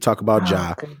 50, you talk about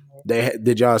Ja.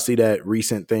 Did y'all see that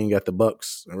recent thing at the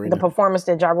Bucks arena? The performance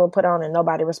that Ja Rule put on and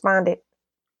nobody responded.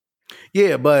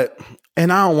 Yeah,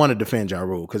 and I don't want to defend Ja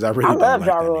Rule because I love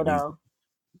Ja Rule though.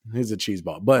 He's a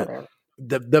cheeseball. But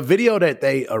the video that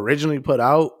they originally put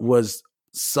out was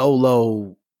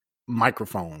solo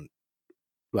microphone,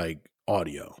 like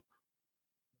audio.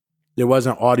 There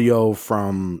wasn't audio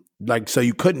from so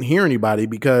you couldn't hear anybody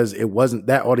because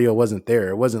that audio wasn't there.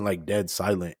 It wasn't like dead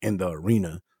silent in the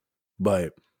arena,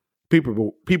 but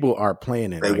people are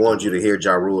playing it. They want you to hear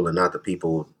Ja Rule and not the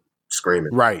people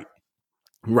screaming. Right.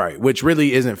 Which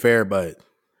really isn't fair, but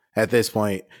at this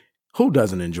point, who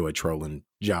doesn't enjoy trolling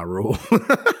Ja Rule?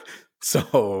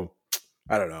 So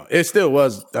I don't know. It still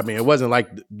was. I mean, it wasn't like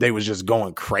they was just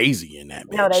going crazy in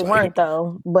that. No, they weren't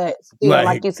though. But still,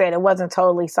 like you said, it wasn't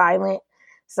totally silent.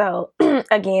 So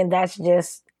again, that's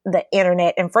just the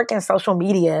internet and freaking social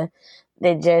media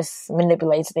that just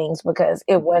manipulates things because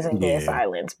it wasn't dead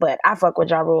silence. But I fuck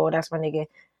with Ja Rule. That's my nigga.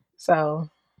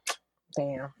 So,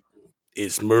 damn.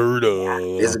 It's murder.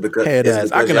 Is it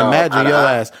because I can imagine your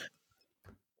ass.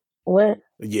 What?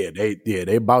 Yeah,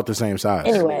 they about the same size.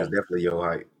 Anyway, it's definitely your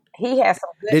height. He has some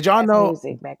good Did y'all know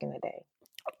music back in the day.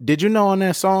 Did you know on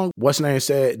that song, what's name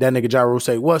said that nigga Ja Rule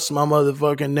say, "What's my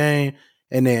motherfucking name?"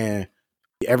 And then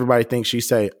everybody thinks she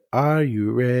say, "Are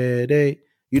you ready?"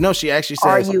 You know, she actually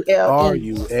says,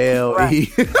 R-U-L-E.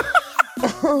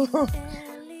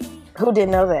 Who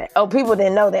didn't know that? Oh, people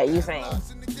didn't know that, you saying?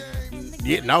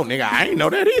 Yeah, no, nigga, I ain't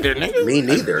know that either, nigga. Me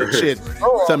neither. Shit,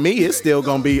 to me, it's still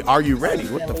gonna be, "Are you ready?"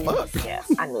 What the fuck? Yeah,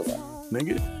 I knew that.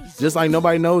 Nigga, just like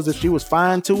nobody knows if she was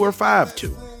 5'2" or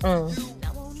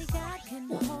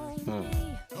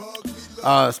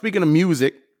 5'2". Speaking of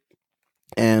music,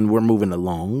 and we're moving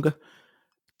along,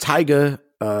 Tyga,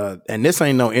 and this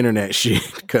ain't no internet shit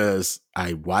because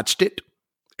I watched it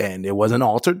and it wasn't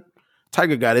altered.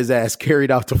 Tyga got his ass carried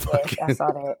out to fucking I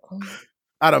saw that.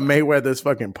 out of Mayweather's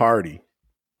fucking party,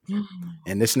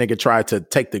 and this nigga tried to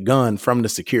take the gun from the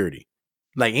security.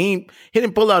 Like he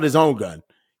didn't pull out his own gun.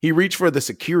 He reached for the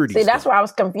security. See, that's why I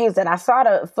was confused. That I saw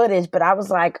the footage, but I was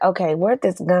like, okay, where'd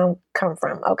this gun come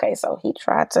from? Okay, so he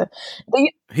tried to.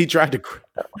 He tried to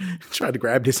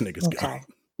grab this nigga's gun.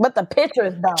 But the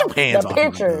pictures, though. Get your hands off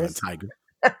pictures, my gun,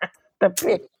 Tyga. The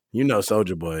picture. You know,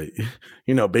 Soulja Boy.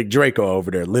 You know, Big Draco over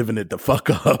there living it the fuck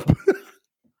up.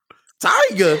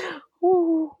 Tyga.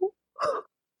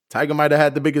 Tyga might have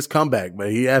had the biggest comeback,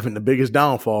 but he having the biggest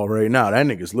downfall right now. That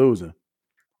nigga's losing.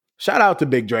 Shout out to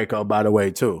Big Draco, by the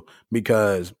way, too,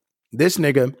 because this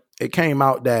nigga, it came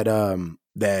out that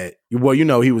well, you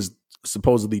know, he was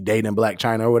supposedly dating Black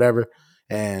China or whatever,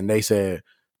 and they said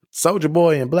Soulja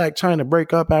Boy and Black China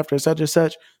break up after such and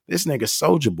such. This nigga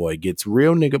Soulja Boy gets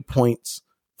real nigga points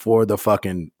for the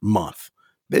fucking month.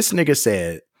 This nigga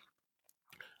said,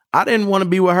 "I didn't want to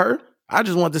be with her. I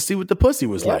just wanted to see what the pussy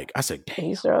was like." I said, "Damn."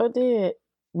 He sure did.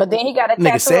 But then he got a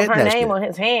tattoo of her name on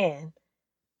his hand.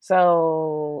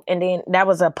 So, and then that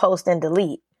was a post and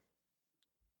delete.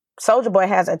 Soulja Boy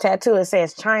has a tattoo that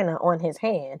says China on his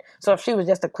hand. So if she was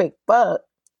just a quick fuck.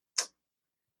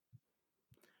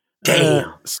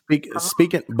 Damn. Speaking,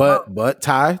 but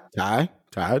Ty,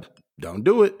 don't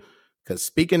do it. Because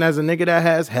speaking as a nigga that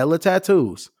has hella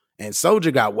tattoos, and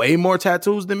Soulja got way more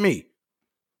tattoos than me.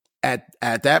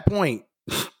 at that point,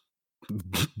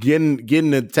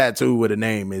 getting a tattoo with a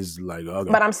name is like,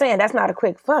 okay. But I'm saying that's not a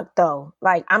quick fuck though.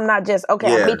 Like I'm not just I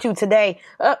Yeah. meet you today.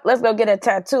 Let's go get a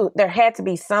tattoo. There had to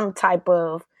be some type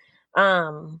of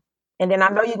and then I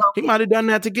know you're gonna He might have done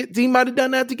that to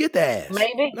get the ass.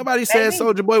 Maybe. Nobody said Maybe.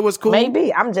 Soulja Boy was cool.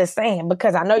 maybe. I'm just saying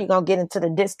because I know you're gonna get into the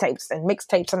diss tapes and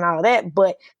mixtapes and all of that,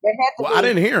 but there had to Well, be I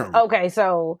didn't hear him. Okay,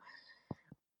 so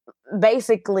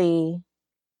basically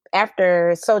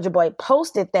after Soulja Boy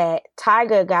posted that,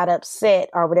 Tyga got upset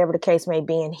or whatever the case may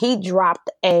be, and he dropped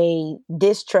a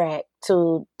diss track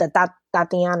to the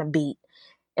Tatiana beat.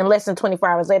 And less than 24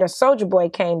 hours later, Soulja Boy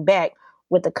came back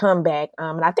with a comeback.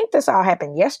 And I think this all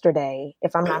happened yesterday,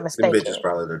 if I'm not Them mistaken. bitches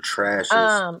probably the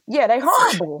trashiest. Yeah, they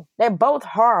horrible. They're both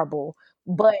horrible.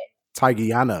 But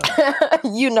Tygayana.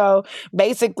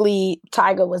 basically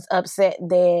Tyga was upset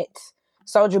that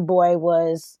Soulja Boy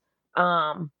was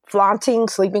flaunting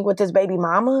sleeping with his baby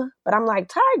mama. But I'm like,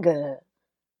 Tyga,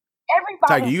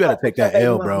 everybody. Tyga, you gotta fuck take with your that baby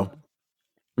L, mama. bro.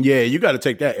 Yeah, you gotta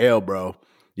take that L, bro.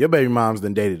 Your baby mom's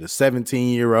done dated a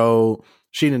 17-year-old.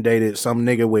 She done dated some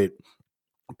nigga with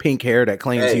pink hair that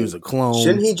claims he Hey, was a clone.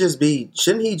 Shouldn't he just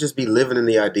be living in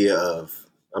the idea of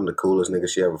I'm the coolest nigga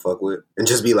she ever fuck with, and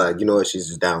just be like, you know what, she's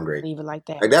just downgraded. Leave it like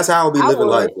that. Like that's how I'll be I living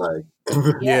would. life. Like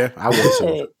Yeah, I would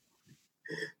Shit.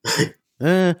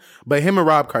 too. But him and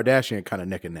Rob Kardashian kind of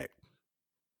neck and neck.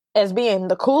 As being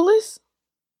the coolest?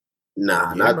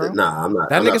 nah, Yeah, bro. I'm not.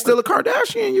 That I'm nigga not- still a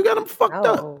Kardashian. You got him fucked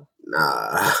up. No.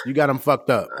 Nah, You got him fucked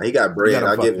up. he got bread. You got him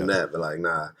I'll give fucked him up. that, but like,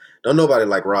 nah, don't nobody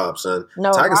like Rob, son.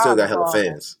 No, Tiger still Rob got hella Rob.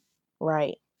 fans.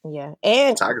 Right. Yeah.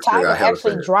 And Tiger still Tiger got hella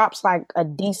actually fans. drops like a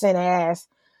decent ass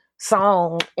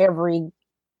song every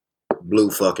Blue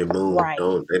fucking moon. Right.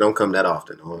 They don't come that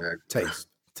often. Don't act.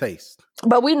 Taste.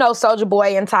 but we know Soulja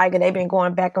Boy and Tiger, they've been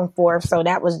going back and forth. So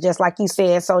that was just like you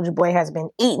said, Soulja Boy has been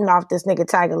eating off this nigga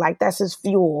Tiger. Like that's his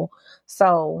fuel.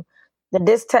 So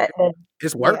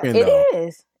It's working it though.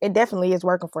 is. It definitely is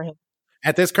working for him.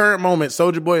 At this current moment,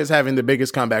 Soulja Boy is having the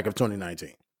biggest comeback of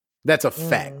 2019. That's a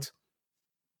fact.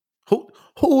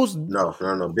 Who's No.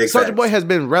 Big Soulja facts. Boy has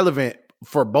been relevant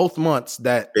for both months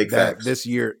that Big facts. this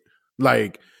year.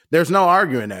 Like, there's no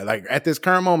arguing that. Like, at this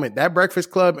current moment, that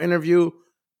Breakfast Club interview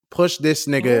pushed this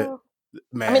nigga. Well,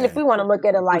 Man, I mean, if we want to look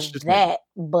at it like Push this that,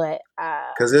 but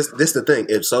Because this the thing.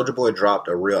 If Soulja Boy dropped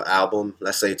a real album,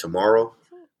 let's say tomorrow,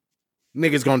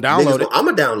 niggas gonna download it. I'm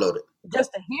gonna download it.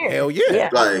 just to hear. Hell yeah. Yeah.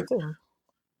 I Like- do too.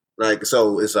 Like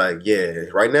so, it's like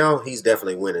right now he's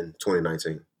definitely winning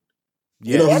 2019.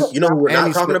 Yeah. You know who we're And not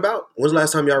he's talking still- about? When's the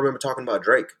last time y'all remember talking about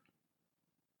Drake?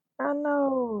 I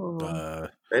know.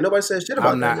 Ain't nobody said shit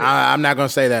about I'm that. not. yet. I'm not gonna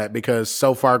say that because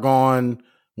So Far Gone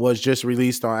was just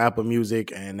released on Apple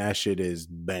Music, and that shit is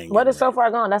banging. What is So right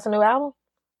Far Gone? That's a new album?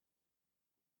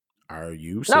 now. Are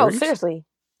you serious? No, seriously.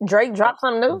 Drake dropped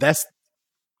something new?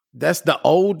 That's the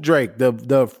old Drake.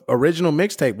 The original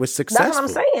mixtape was successful. That's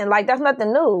what I'm saying. Like, that's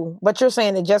nothing new. But you're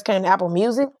saying it just came to Apple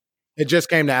Music? It just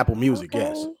came to Apple Music. Okay.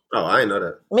 Yes. Oh, I ain't know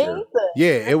that. Me Yeah. either.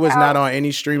 Yeah, it was not on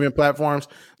any streaming platforms.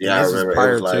 Yeah, I This is remember. It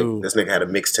prior was like to- this nigga had a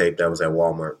mixtape that was at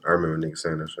Walmart. I remember niggas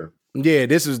saying that shit. Yeah,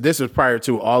 this was prior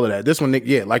to all of that. This one,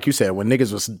 yeah, like you said, when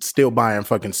niggas was still buying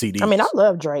fucking CDs. I mean, I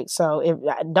love Drake, so if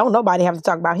don't nobody have to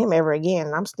talk about him ever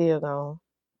again. I'm still going.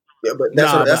 Yeah, but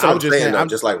that's Nah, what, that's but what I I'm was just saying. saying, Though, I'm-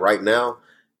 just like right now,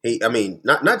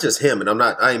 not just him, and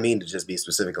I didn't mean to just be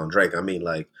specific on Drake. I mean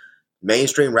like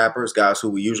mainstream rappers, guys who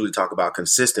we usually talk about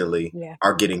consistently, Yeah.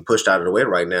 are getting pushed out of the way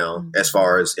right now, Mhm. as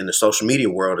far as in the social media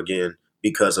world again,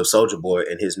 because of Soulja Boy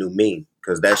and his new meme.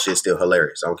 Because that shit's still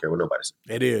hilarious. I don't care what nobody says.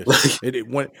 it is.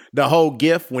 When the whole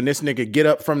gif when this nigga get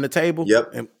up from the table. Yep.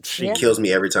 and She Yeah. kills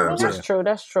me every time. That's son. true.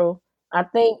 That's true. I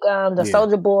think the Yeah.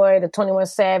 Soulja Boy, the 21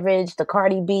 Savage, the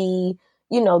Cardi B,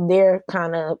 they're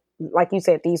kind of, like you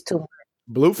said, these two.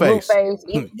 Blueface. Blueface.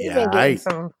 He's Yeah, been getting aight.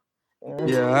 some.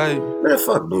 Yeah, Man,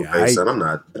 fuck Blueface, Yeah, son. I'm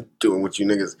not doing what you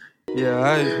niggas.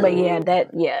 But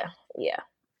yeah.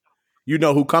 You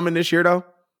know who coming this year though?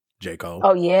 J. Cole.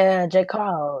 Oh yeah, J.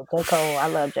 Cole. I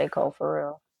love J. Cole for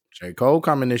real. J. Cole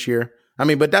coming this year. I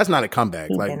mean, but that's not a comeback.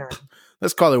 He Like, been around.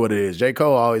 let's call it what it is. J.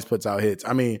 Cole always puts out hits.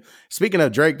 I mean, speaking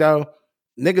of Drake though,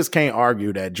 niggas can't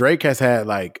argue that Drake has had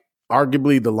like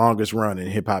arguably the longest run in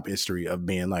hip hop history of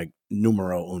being like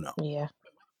numero uno. Yeah.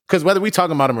 Because whether we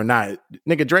talking about him or not,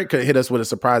 nigga, Drake could hit us with a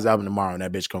surprise album tomorrow and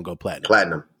that bitch gonna go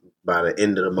platinum. By the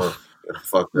end of the month.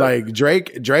 Fuck that. Like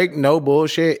Drake, no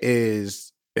bullshit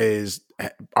is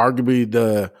arguably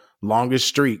the longest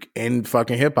streak in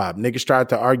fucking hip hop. Niggas tried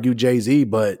to argue Jay-Z,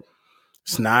 but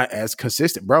it's not as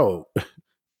consistent, bro.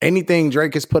 Anything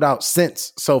Drake has put out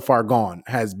since So Far Gone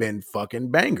has been fucking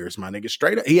bangers, my nigga.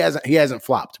 Straight up, he hasn't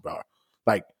flopped, bro.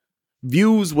 Like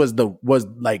Views was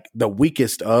like the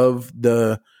weakest of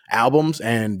the albums,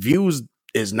 and Views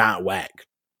is not whack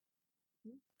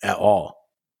at all.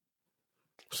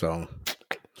 So,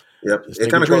 yep, it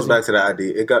kind of goes back to that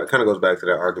idea. It kind of goes back to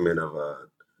that argument of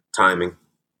timing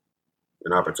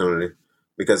and opportunity,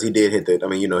 because he did hit that. I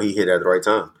mean, he hit at the right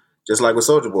time, just like with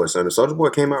Soulja Boy. Son, if Soulja Boy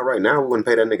came out right now, we wouldn't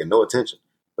pay that nigga no attention.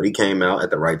 But he came out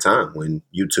at the right time when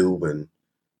YouTube and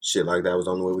shit like that was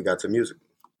the only way we got to music.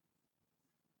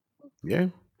 Yeah,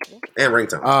 and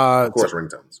ringtones. Of course,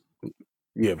 ringtones.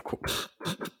 Yeah,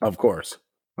 of course.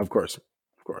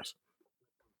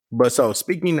 But so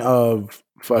speaking of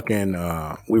fucking,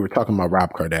 we were talking about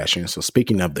Rob Kardashian. So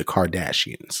speaking of the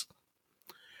Kardashians,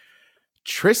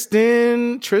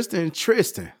 Tristan.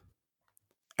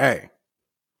 Hey,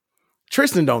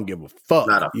 Tristan don't give a fuck.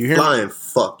 Not a you hear flying me?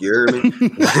 Fuck. You hear me?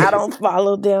 I don't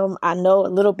follow them. I know a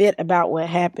little bit about what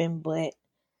happened, but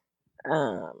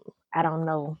I don't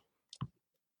know.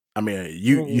 I mean,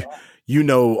 you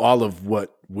know all of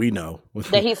what we know.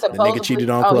 That he supposedly the nigga cheated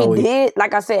on Khloe. He did.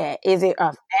 Like I said, is it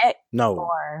a fact? No.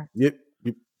 Or? Yep.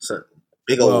 So,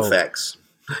 big old facts.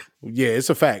 Yeah, it's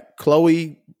a fact.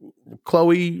 Khloe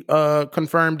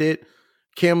confirmed it.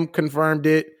 Kim confirmed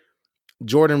it.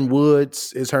 Jordan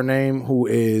Woods is her name, who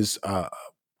is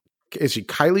she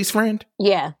Kylie's friend?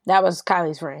 Yeah, that was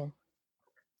Kylie's friend.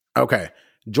 Okay.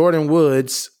 Jordan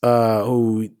Woods,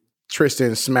 who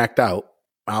Tristan smacked out.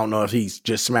 I don't know if he's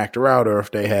just smacked her out or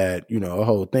if they had, a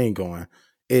whole thing going,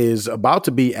 is about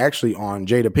to be actually on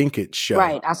Jada Pinkett's show.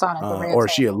 Right. I saw that. Or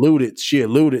she alluded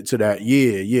to that.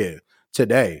 Yeah.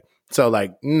 Today. So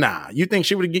like, nah, you think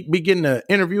she would be getting an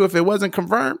interview if it wasn't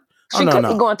confirmed? She could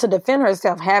be going to defend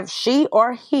herself. Have she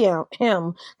or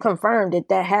him confirmed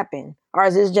that happened? Or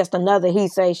is this just another he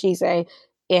say, she say,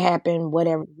 it happened,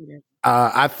 whatever?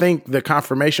 I think the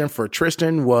confirmation for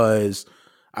Tristan was,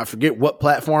 I forget what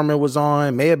platform it was on.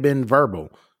 It may have been verbal.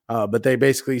 But they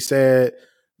basically said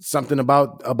something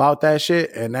about that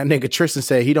shit. And that nigga Tristan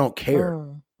said he don't care.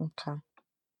 Okay.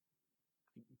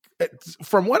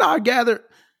 From what I gathered,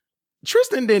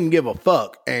 Tristan didn't give a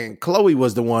fuck. And Khloe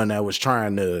was the one that was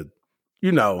trying to, the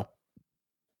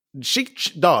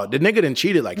nigga didn't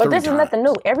cheated like 3 times. But this is nothing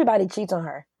new. Everybody cheats on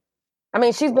her. I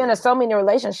mean, she's been in so many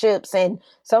relationships and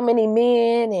so many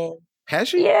men. And has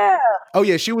she? Yeah. Oh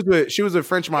yeah, she was with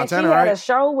French Montana, right? She had a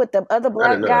show with the other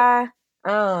black guy.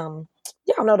 Y'all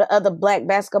know the other black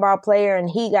basketball player, and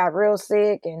he got real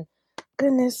sick. And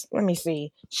goodness, let me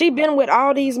see. She been with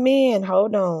all these men.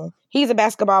 Hold on. He's a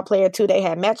basketball player too. They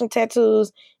had matching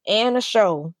tattoos and a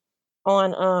show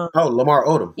on Lamar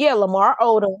Odom. Yeah, Lamar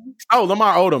Odom. Oh,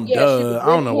 Lamar Odom. Yeah, duh. I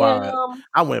don't know why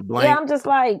I went blank. Yeah, I'm just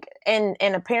like, and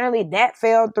apparently that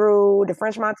fell through the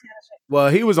French Montana show. Well,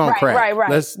 he was on crack.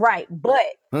 Right. But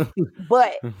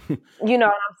you know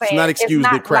what I'm saying? It's not excused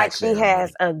it's not crack. Like she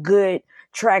has a good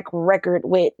track record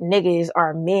with niggas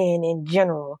or men in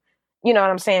general. You know what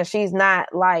I'm saying? She's not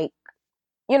like,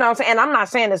 you know what I'm saying? And I'm not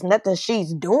saying there's nothing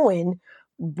she's doing,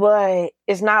 but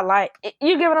it's not like,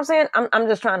 you get what I'm saying? I'm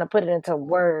just trying to put it into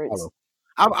words.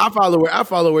 I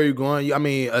follow where you're going. I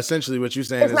mean, essentially what you're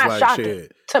saying is like shocking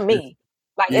shit to me.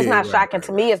 It's not shocking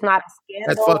to me. It's not a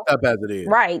scandal. That's fucked up as it is.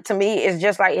 Right. To me, it's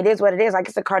just like, it is what it is. Like,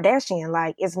 it's a Kardashian.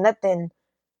 Like, it's nothing,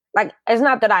 like, it's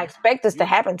not that I expect this to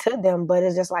happen to them, but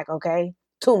it's just like, okay,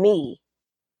 to me.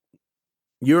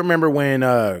 You remember when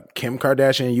Kim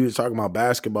Kardashian, you was talking about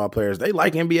basketball players. They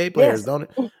like NBA players, don't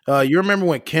it? You remember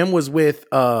when Kim was with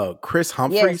Chris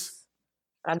Humphries? Yes,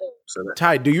 I do.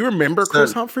 Ty, do you remember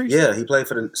Chris Humphries? Yeah, he played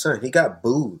for the Sun. He got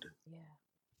booed. Yeah.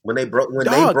 When they broke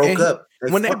up.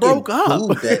 Booed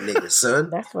that nigga, son.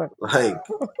 That's what. Like,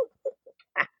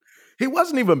 he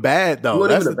wasn't even bad though.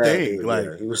 That's the thing. Dude, like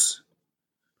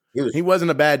yeah. he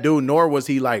wasn't a bad dude, nor was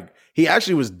he like, he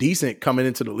actually was decent coming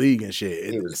into the league and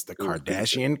shit. It's the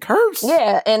Kardashian curse.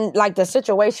 Yeah, and like the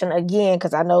situation again,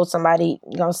 because I know somebody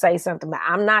gonna say something, but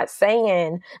I'm not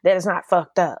saying that it's not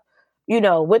fucked up. You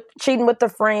know, with cheating with a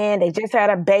friend, they just had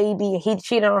a baby, and he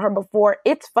cheated on her before.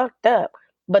 It's fucked up.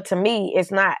 But to me, it's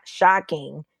not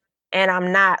shocking. And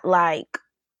I'm not like,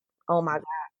 oh my God.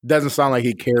 Doesn't sound like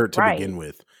he cared to begin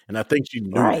with. And I think she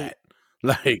knew that.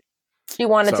 Like, she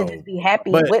wanted to just be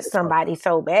happy with somebody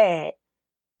so bad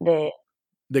that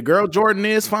the girl Jordan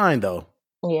is fine though.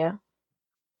 Yeah.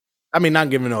 I mean, not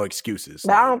giving no excuses.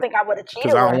 But I don't think I would have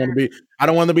cheated. I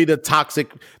don't want to be the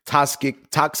toxic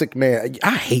man.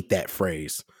 I hate that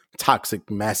phrase. Toxic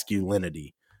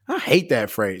masculinity. I hate that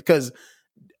phrase because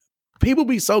people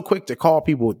be so quick to call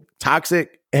people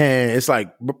toxic, and it's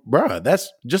like, bruh,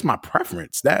 that's just my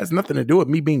preference. That has nothing to do with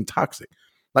me being toxic.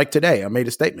 Like today, I made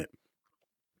a statement.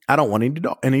 I don't want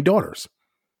any daughters.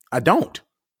 I don't.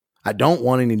 I don't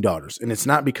want any daughters. And it's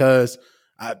not because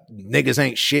niggas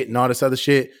ain't shit and all this other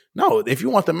shit. No, if you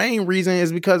want the main reason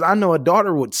is because I know a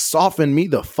daughter would soften me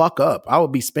the fuck up. I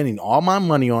would be spending all my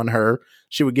money on her.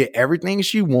 She would get everything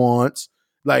she wants.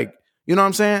 Like, you know what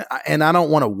I'm saying? And I don't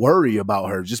want to worry about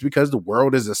her just because the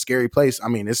world is a scary place. I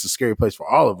mean, it's a scary place for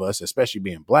all of us, especially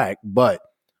being black. But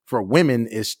for women,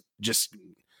 it's just,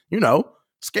 you know,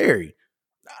 scary.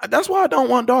 That's why I don't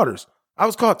want daughters. I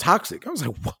was called toxic. I was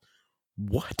like,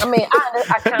 what? I mean,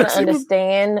 I kind of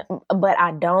understand, but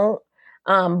I don't.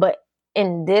 But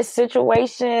in this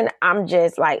situation, I'm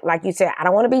just like you said, I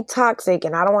don't want to be toxic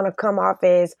and I don't want to come off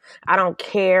as I don't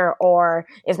care or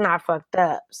it's not fucked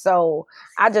up. So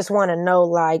I just want to know,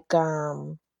 like,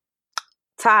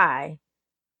 Ty,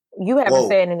 you haven't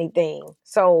said anything.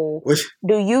 So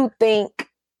do you think,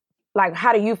 like,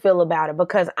 how do you feel about it?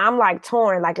 Because I'm like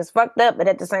torn, like it's fucked up, but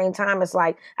at the same time, it's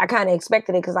like I kind of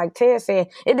expected it because, like Ted said,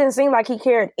 it didn't seem like he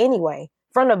cared anyway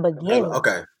from the beginning.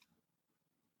 Okay.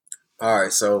 All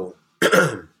right. So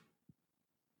I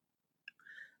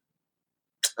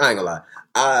ain't gonna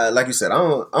lie. Like you said, I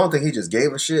don't think he just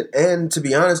gave a shit. And to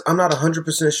be honest, I'm not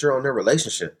 100% sure on their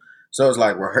relationship. So it's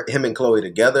like, were him and Chloe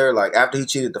together? Like after he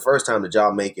cheated the first time, did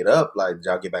y'all make it up? Like did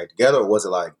y'all get back together, or was it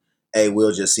like, hey,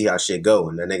 we'll just see how shit go?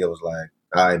 And the nigga was like,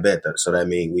 I bet that. So that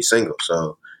means we single.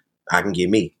 So I can get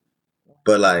me.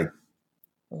 But like,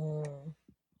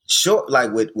 sure,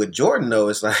 like with Jordan though,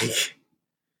 it's like,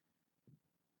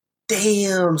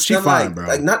 damn, she fine, bro.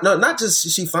 Like not just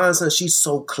she fine, son. She's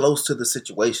so close to the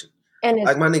situation. And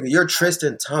like my nigga, you're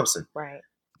Tristan Thompson, right?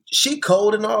 She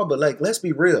cold and all, but like, let's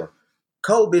be real,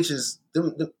 cold bitches,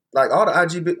 them, like all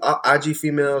the IG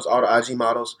females, all the IG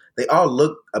models, they all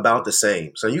look about the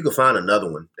same. So you can find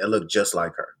another one that look just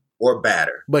like her or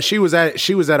badder. But she was at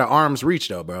an arm's reach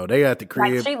though, bro. They at the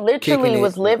crib. Like she literally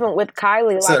was living with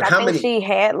Kylie. Like so I think she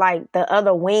had like the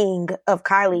other wing of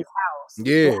Kylie's house.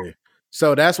 Yeah.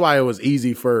 So that's why it was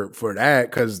easy for that,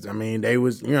 because I mean they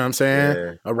was, you know what I'm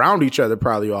saying, around each other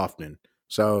probably often.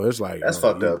 So it's like that's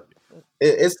fucked up.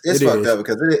 It's fucked up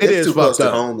because it's too close to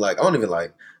home. Like I don't even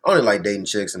like dating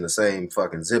chicks in the same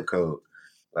fucking zip code.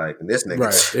 Like this nigga,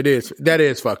 right? That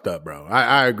is fucked up, bro.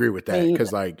 I agree with that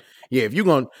because like, yeah, if you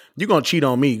gonna cheat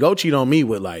on me, go cheat on me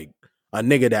with like a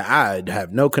nigga that I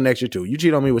have no connection to. You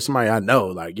cheat on me with somebody I know,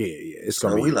 like yeah, it's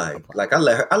gonna be like I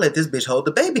let this bitch hold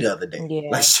the baby the other day. Yeah,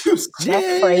 like she was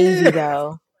that's crazy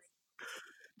though.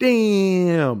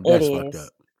 Damn, that's fucked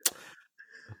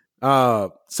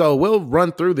up. So we'll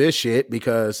run through this shit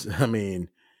because I mean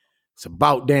it's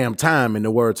about damn time, in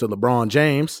the words of LeBron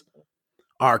James.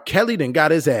 R. Kelly done got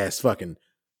his ass fucking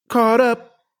caught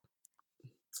up.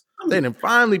 They done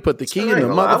finally put the key in the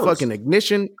motherfucking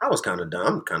ignition. I was kind of done.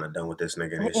 I'm kind of done with this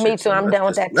nigga. Me too. I'm done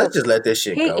with that too. Let's just let this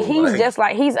shit go. He's just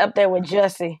like, he's up there with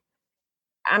Jussie.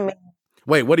 I mean,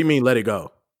 wait, what do you mean? Let it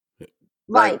go?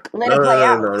 Like let it play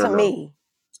out to me.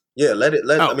 Yeah, let it.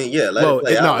 I mean, yeah, let it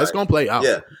play out. No, it's gonna play out.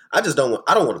 Yeah, I don't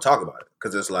want to talk about it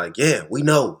because it's like, yeah, we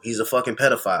know he's a fucking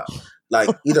pedophile. Like,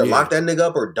 either lock that nigga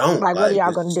up or don't. Like what are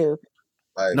y'all gonna do?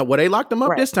 Like, no, well, they locked him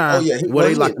up this time. Oh, yeah,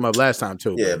 they locked him up last time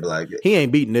too. Yeah, but like he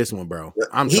ain't beating this one, bro.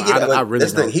 I'm sorry, I really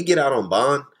don't. He get out on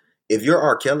bond. If you're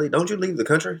R. Kelly, don't you leave the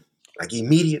country like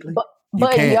immediately?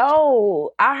 But yo,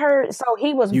 I heard so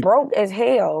he was broke as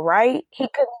hell, right? He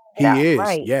couldn't. He is,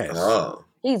 right? Yes. Oh.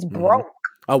 He's broke.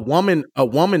 A woman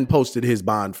posted his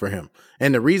bond for him.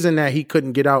 And the reason that he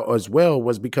couldn't get out as well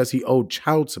was because he owed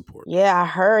child support. Yeah, I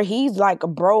heard he's like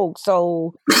broke.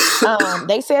 So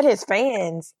they said his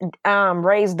fans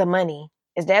raised the money.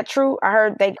 Is that true? I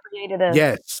heard they created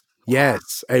a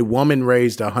Yes. A woman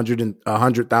raised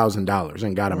 $100,000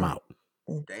 and got him out.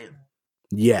 Damn.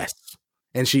 Yes.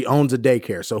 And she owns a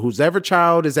daycare. So whoever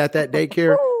child is at that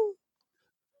daycare,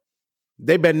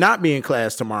 they better not be in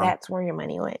class tomorrow. That's where your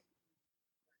money went.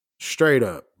 Straight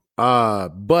up.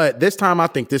 But this time I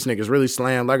think this nigga's really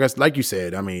slammed. Like you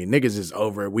said, I mean, niggas is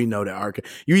over it. We know that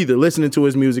you either listening to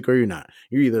his music or you're not.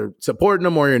 You're either supporting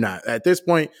him or you're not. At this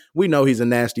point, we know he's a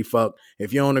nasty fuck.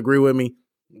 If you don't agree with me,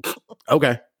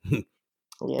 okay.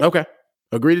 Okay.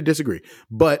 Agree to disagree.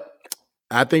 But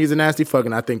I think he's a nasty fuck,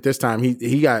 and I think this time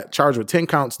he got charged with 10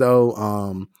 counts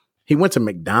though. He went to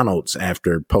McDonald's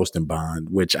after posting bond,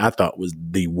 which I thought was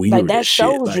the weirdest that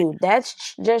shows shit. You. That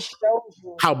just shows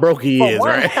you how broke he is,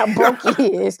 right? How broke he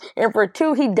is. And for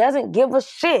two, he doesn't give a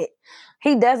shit.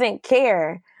 He doesn't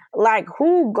care. Like,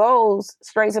 who goes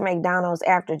straight to McDonald's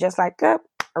after just like a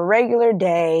regular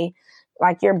day?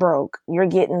 Like, you're broke. You're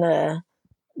getting the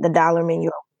dollar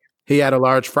menu. He had a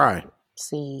large fry.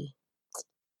 See.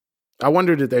 I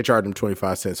wonder did they charge him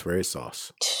 25 cents for his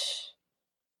sauce?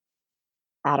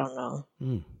 I don't know.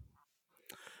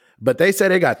 But they said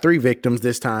they got 3 victims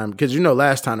this time because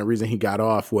last time the reason he got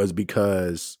off was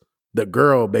because the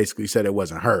girl basically said it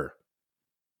wasn't her.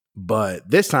 But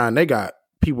this time they got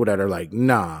people that are like,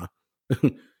 nah,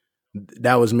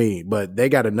 that was me. But they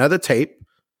got another tape,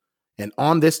 and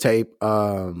on this tape,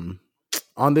 the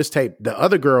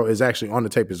other girl is actually on the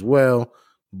tape as well.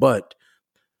 But,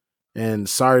 and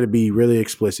sorry to be really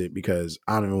explicit because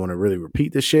I don't even want to really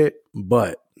repeat this shit,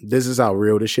 but this is how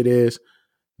real this shit is.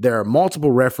 There are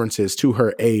multiple references to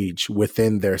her age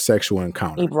within their sexual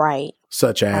encounter. Right.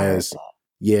 Such as,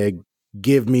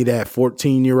 give me that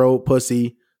 14-year-old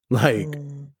pussy. Like,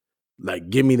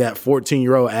 give me that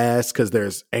 14-year-old ass because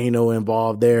there's anal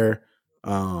involved there.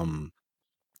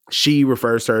 She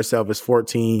refers to herself as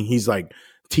 14. He's like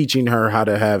teaching her how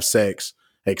to have sex,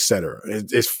 etc.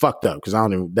 It's fucked up because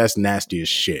that's nasty as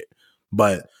shit.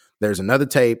 But there's another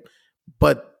tape.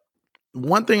 But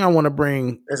one thing I want to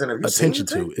bring attention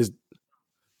to is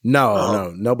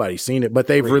nobody's seen it, but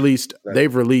they've released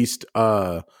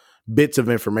bits of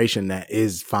information that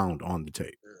is found on the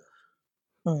tape.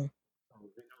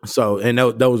 So, and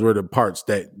those were the parts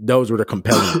those were the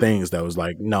compelling things that was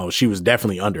like, no, she was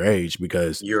definitely underage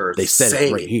because they said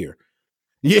it right here.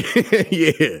 Yeah.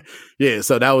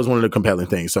 So that was one of the compelling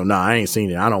things. So no, I ain't seen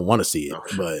it. I don't want to see it.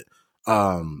 Okay. But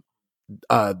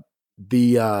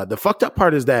the fucked up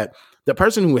part is that the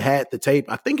person who had the tape,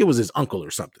 I think it was his uncle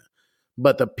or something.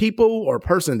 But the people or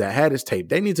person that had his tape,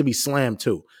 they need to be slammed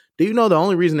too. Do you know the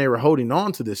only reason they were holding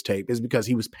on to this tape is because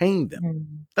he was paying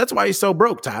them? That's why he's so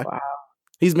broke, Ty. Wow.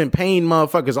 He's been paying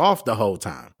motherfuckers off the whole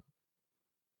time.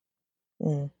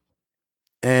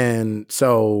 And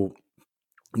so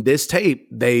this tape,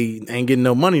 they ain't getting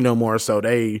no money no more, so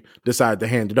they decided to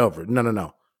hand it over.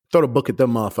 No. Throw the book at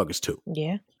them motherfuckers too.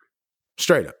 Yeah.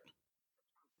 Straight up.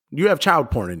 You have child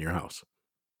porn in your house.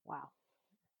 Wow.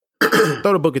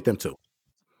 Throw the book at them too.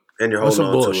 And you're holding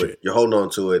on to it. You're holding on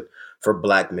to it for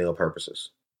blackmail purposes.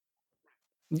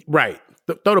 Right.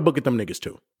 Throw the book at them niggas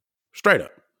too. Straight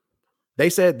up. They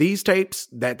said these tapes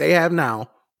that they have now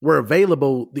were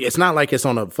available. It's not like it's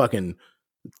on a fucking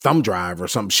thumb drive or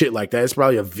some shit like that. It's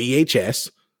probably a VHS.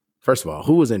 First of all,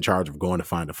 who was in charge of going to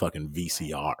find a fucking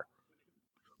VCR?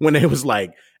 When it was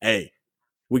like, hey,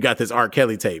 we got this R.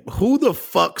 Kelly tape. Who the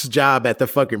fuck's job at the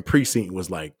fucking precinct was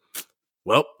like,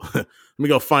 well, let me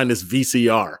go find this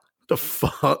VCR. The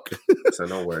fuck? So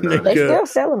nowhere now. They still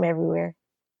sell them everywhere.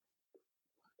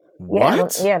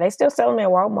 What? Yeah, they still sell them at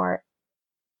Walmart.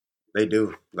 They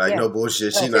do. Like, no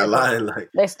bullshit. She's not lying. Like,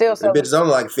 they still sell the bitch is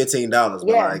only like $15.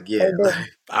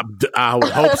 But I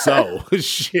would hope so.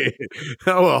 Shit.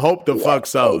 I would hope the fuck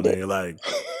so. They're like,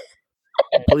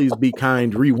 please be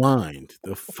kind, rewind.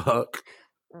 The fuck?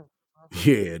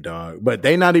 Yeah, dog. But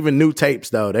they not even new tapes,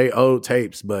 though. They old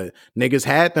tapes. But niggas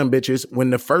had them bitches when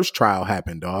the first trial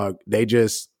happened, dog. They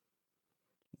just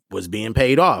was being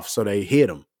paid off, so they hit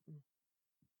them.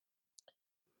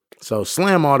 So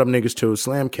slam all them niggas too.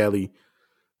 Slam Kelly.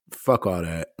 Fuck all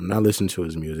that. I'm not listening to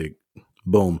his music.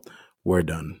 Boom. We're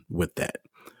done with that.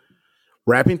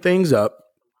 Wrapping things up,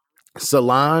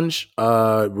 Solange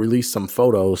released some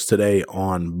photos today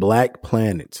on Black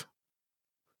Planet.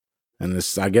 And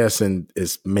it's, I guess, and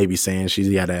it's maybe saying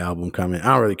she's got an album coming.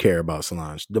 I don't really care about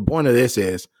Solange. The point of this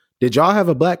is, did y'all have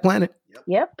a Black Planet?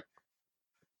 Yep.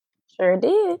 Sure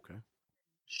did. Okay.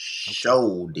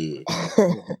 Sure did.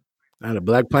 I had a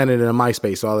Black Planet and a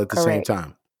MySpace all at the same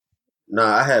time. No,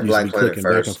 I had Black Planet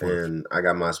first, and I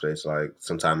got MySpace like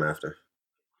sometime after.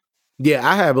 Yeah,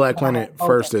 I had Black Planet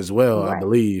first as well, right. I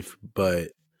believe,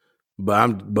 but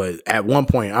at one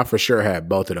point I for sure had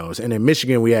both of those. And in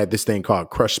Michigan, we had this thing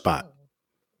called Crush Spot,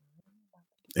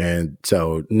 and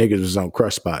so niggas was on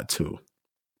Crush Spot too.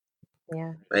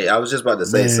 Yeah. Hey, I was just about to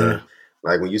say, son,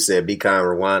 like when you said "Be Kind,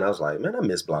 Rewind," I was like, man, I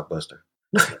miss Blockbuster.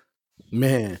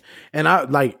 Man, and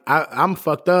I'm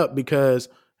fucked up because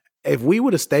if we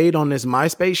would have stayed on this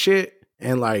MySpace shit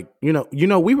and like, you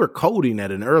know, we were coding at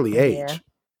an early age,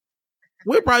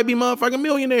 we'd probably be motherfucking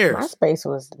millionaires. MySpace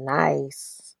was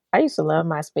nice. I used to love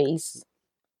MySpace.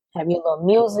 Have your little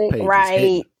music,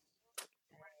 right?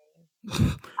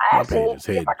 I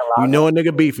actually you know a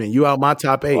nigga beefing. You out my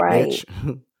top 8, bitch.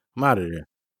 I'm out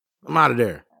of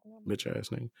there. Bitch ass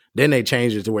nigga. Then they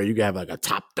changed it to where you can have like a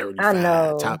top 35. I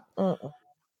know.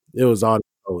 It was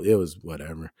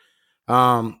whatever.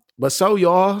 But so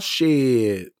y'all,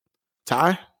 shit.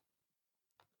 Ty?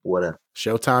 What up?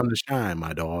 Showtime to shine,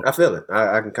 my dog. I feel it.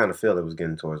 I can kind of feel it was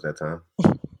getting towards that time.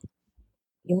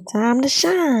 Your time to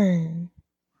shine.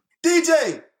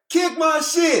 DJ, kick my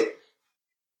shit.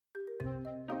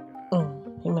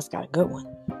 He must got a good one.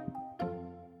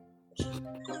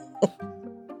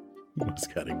 He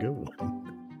must got a good one.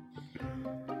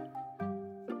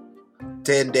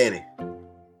 10 Danny.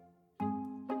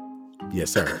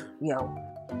 Yes, sir. Yo.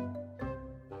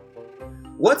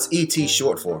 What's ET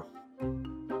short for?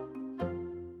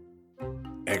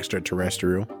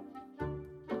 Extraterrestrial.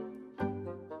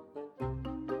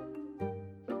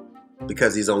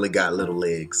 Because he's only got little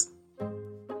legs.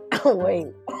 Wait.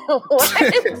 What?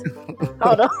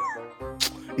 Hold on.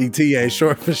 ET ain't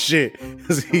short for shit.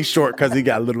 He's short because he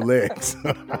got little legs.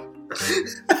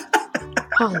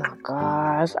 Oh my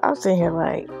gosh. I'm sitting here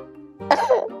like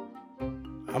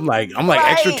I'm like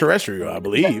Right. extraterrestrial, I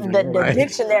believe. the Like,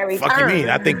 dictionary fuck you term. mean?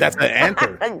 I think that's an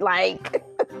answer. Like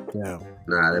Yeah.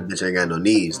 Nah, that bitch ain't got no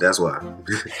knees. That's why.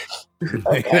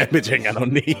 That bitch ain't got no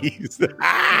knees.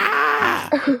 Ah!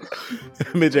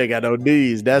 That bitch ain't got no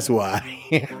knees. That's why.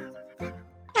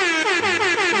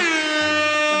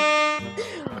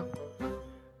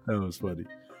 That was funny.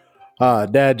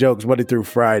 Dad jokes Monday through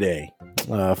Friday.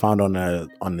 Found on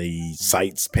the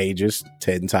sites pages,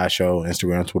 Ted and Ty Show,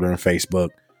 Instagram, Twitter, and Facebook,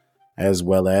 as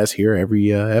well as here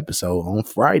every episode on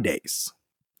Fridays.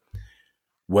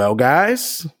 Well,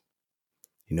 guys,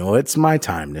 you know it's my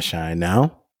time to shine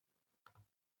now.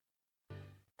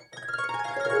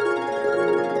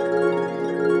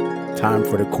 Time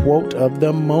for the quote of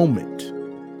the moment.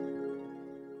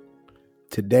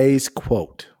 Today's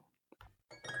quote.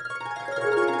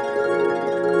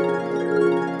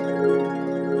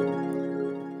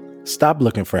 Stop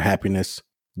looking for happiness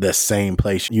the same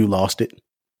place you lost it.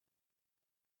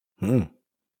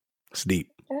 It's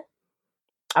deep.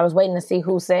 I was waiting to see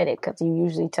who said it because you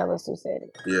usually tell us who said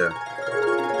it. Yeah.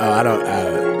 Oh, I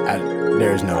don't.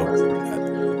 There's no.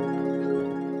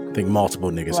 I think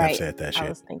multiple niggas have said that I shit.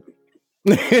 was thinking.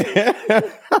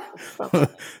 I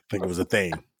think it was a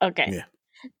thing. Okay.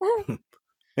 Yeah.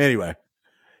 Anyway,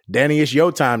 Danny, it's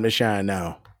your time to shine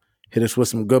now. Hit us with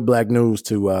some good black news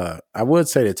to, I would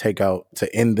say to take out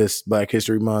to end this Black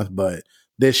History Month, but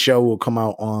this show will come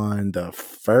out on the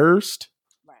 1st,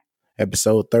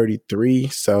 episode 33.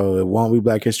 So it won't be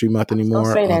Black History Month anymore.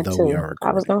 Don't say that although we too. are I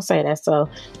recording. was gonna say that. So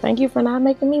thank you for not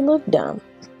making me look dumb.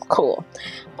 Cool.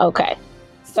 Okay.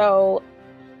 So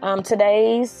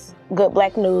today's good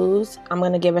black news, I'm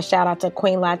going to give a shout out to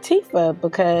Queen Latifah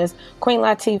because Queen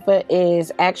Latifah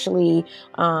is actually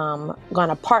going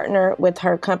to partner with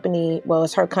her company. Well,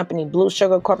 it's her company, Blue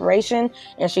Sugar Corporation,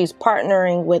 and she's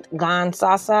partnering with Gan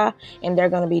Sasa, and they're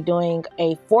going to be doing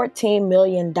a $14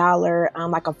 million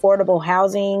like affordable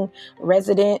housing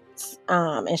residence,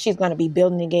 and she's going to be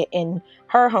building it in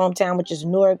her hometown, which is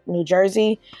Newark, New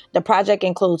Jersey. The project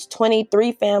includes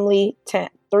 23 family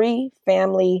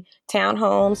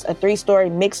townhomes, a 3-story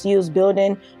mixed-use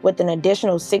building with an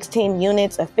additional 16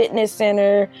 units, a fitness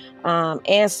center, and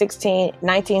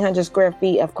 1,900 square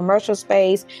feet of commercial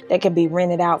space that can be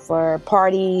rented out for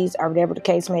parties or whatever the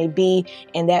case may be.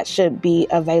 And that should be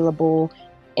available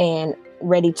and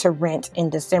ready to rent in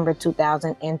December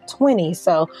 2020.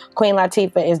 So Queen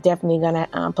Latifah is definitely going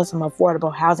to put some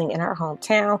affordable housing in her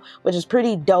hometown, which is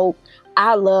pretty dope.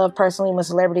 I love personally when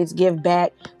celebrities give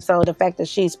back. So the fact that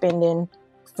she's spending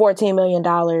 $14 million,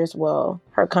 well,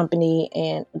 her company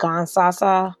and Gan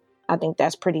Sasa, I think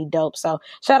that's pretty dope. So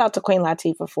shout out to Queen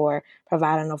Latifah for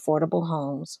providing affordable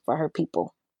homes for her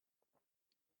people.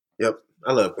 Yep.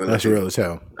 I love Queen That's Latifah. real as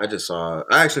hell.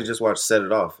 I actually just watched Set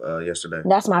It Off yesterday.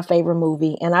 That's my favorite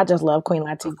movie. And I just love Queen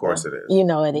Latifah. Of course it is. You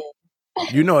know it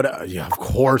is. You know that? Yeah, of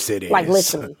course it is. Like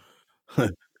literally.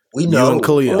 We You know. and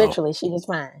Cleo. Literally, she was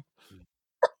fine.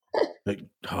 Like,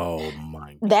 oh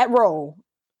my God. That role.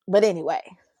 But anyway.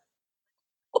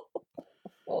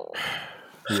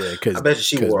 Yeah, because I bet you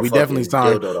she wore a we fucking definitely saw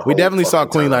dildo the we whole definitely saw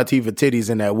fucking Queen time. Latifah titties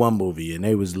in that one movie, and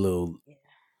they was a little.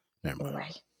 Never mind. Anyway.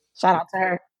 Shout out to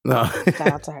her. No. Shout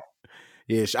out to her.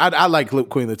 Yeah, I like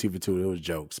Queen Latifah too. It was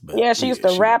jokes, but Yeah, she used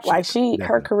to rap like her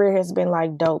definitely. career has been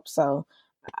like dope. So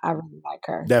I really like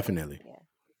her. Definitely. Yeah.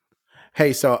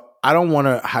 Hey, so I don't want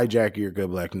to hijack your good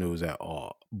black news at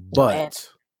all, but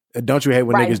don't you hate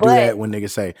when Right, niggas do but- that? When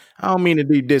niggas say, "I don't mean to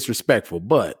be disrespectful,"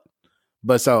 but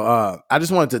so I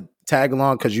just wanted to tag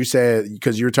along because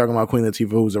you were talking about Queen Latifah,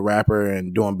 who's a rapper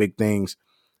and doing big things,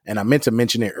 and I meant to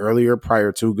mention it earlier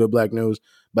prior to good black news,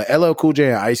 but LL Cool J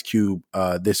and Ice Cube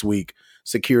this week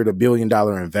secured $1 billion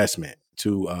investment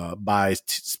to buy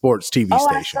sports TV Oh,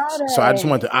 I stations. saw So I just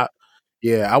wanted to,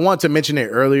 I wanted to mention it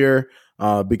earlier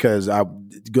because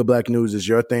good black news is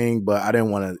your thing, but I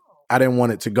didn't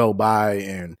want it to go by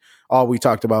and all we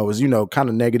talked about was kind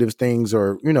of negative things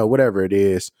or whatever it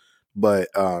is. But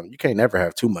you can't never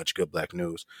have too much good black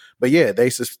news. But yeah, they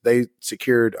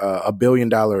secured $1 billion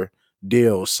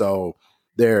deal, so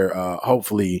they're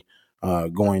hopefully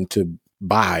going to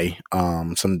buy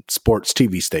some sports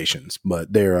TV stations,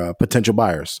 but they're potential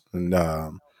buyers, and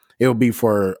it will be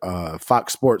for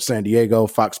Fox Sports San Diego,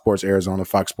 Fox Sports Arizona,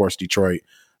 Fox Sports Detroit,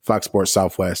 Fox Sports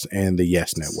Southwest, and the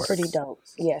Yes Network. Pretty dope.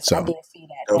 Yes, So- I did see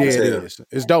that. Okay. Yeah, it is.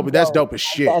 It's dope, but that's dope as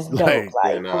shit. That's dope. Like,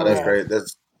 Like, Yeah, no, that's great.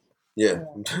 That's yeah.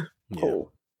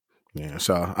 Cool. yeah.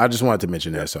 So I just wanted to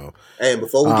mention that. So Hey,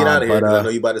 before we get out of here, but, 'cause I know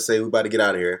you about to say we about to get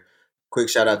out of here. Quick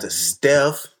shout out to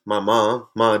Steph, my mom,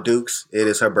 Mom Dukes. It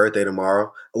is her birthday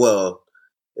tomorrow. Well,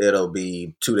 it'll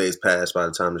be 2 days past by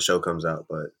the time the show comes out,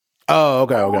 but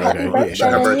Happy Yeah, birthday.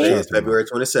 shout her out to birthday Steph is February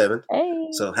 27th. Hey.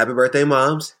 So happy birthday,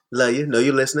 moms. Love you. Know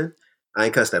you're listening. I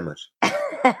ain't cuss that much.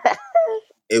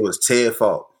 It was Ted's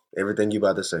fault. Everything you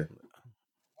about to say.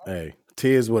 Hey,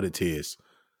 tis what it is.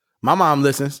 My mom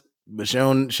listens, but she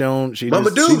Mama just, she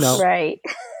Deuce. know. Right.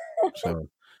 So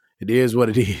it is what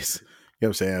it is. You know what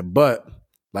I'm saying? But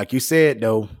like you said,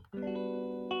 though,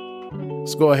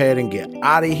 let's go ahead and get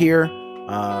out of here.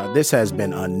 This has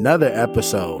been another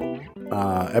episode.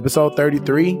 Episode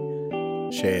 33.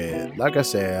 Shit. Like I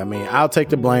said, I mean, I'll take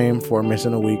the blame for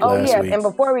missing a week Oh last yeah, week. and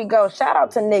before we go, shout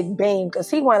out to Nick Beam because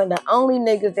he one of the only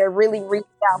niggas that really reached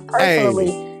out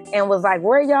personally and was like,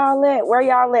 "Where y'all at? Where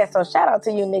y'all at?" So shout out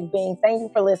to you, Nick Beam. Thank you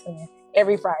for listening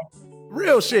every Friday.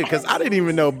 Real shit, because I didn't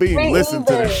even know Beam Me listened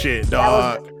to either. this shit,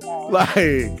 That dog. was- Like,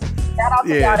 Shout out to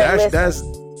yeah, y'all that that's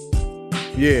listen.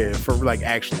 yeah, for like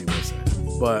actually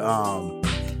listening. But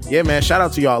yeah, man, shout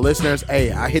out to y'all listeners.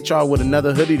 Hey, I hit y'all with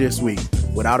another hoodie this week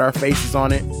without our faces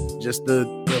on it, just the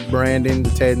branding, the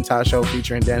Ted and Ty show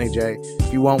featuring Danny J.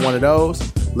 If you want one of those,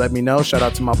 let me know. Shout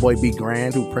out to my boy B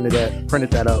Grand who printed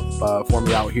that up for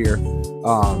me out here.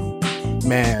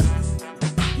 Man,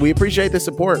 we appreciate the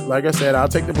support. Like I said, I'll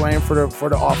take the blame for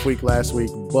the off week last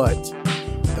week, but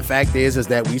the fact is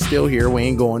that we still here. We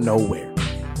ain't going nowhere.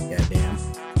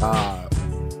 Goddamn.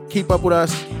 Keep up with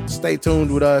us. Stay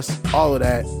tuned with us. All of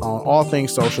that on all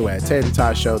things social at Ted and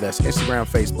Ty Show. That's Instagram,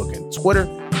 Facebook, and Twitter.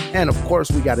 And of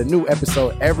course, we got a new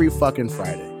episode every fucking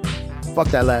Friday. Fuck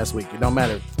that last week. It don't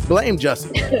matter. Blame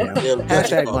Justin. Goddamn.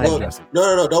 Hashtag blame Justin.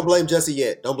 No. Don't blame Jesse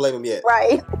yet. Don't blame him yet.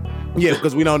 Right. Yeah,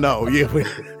 because we don't know. Yeah,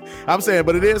 I'm saying,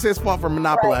 but it is his fault for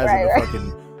monopolizing Right. the fucking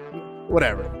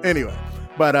whatever. Anyway,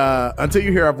 but until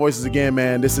you hear our voices again,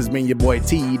 man, this has been your boy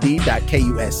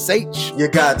TED.KUSH. You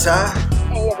got Ty.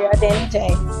 And your girl Danny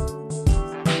J.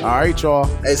 All right, y'all.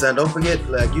 Hey, son, don't forget,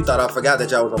 like, you thought I forgot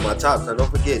that y'all was on my top, son. Don't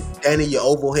forget, Danny, you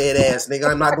oval head ass, nigga.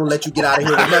 I'm not gonna let you get out of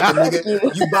here with nothing,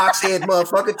 nigga. You box head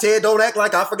motherfucker. Ted, don't act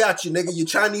like I forgot you, nigga. You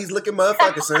Chinese looking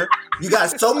motherfucker, son. You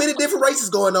got so many different races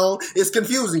going on. It's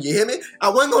confusing, you hear me? I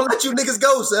wasn't gonna let you niggas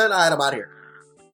go, son. All right, I'm out here.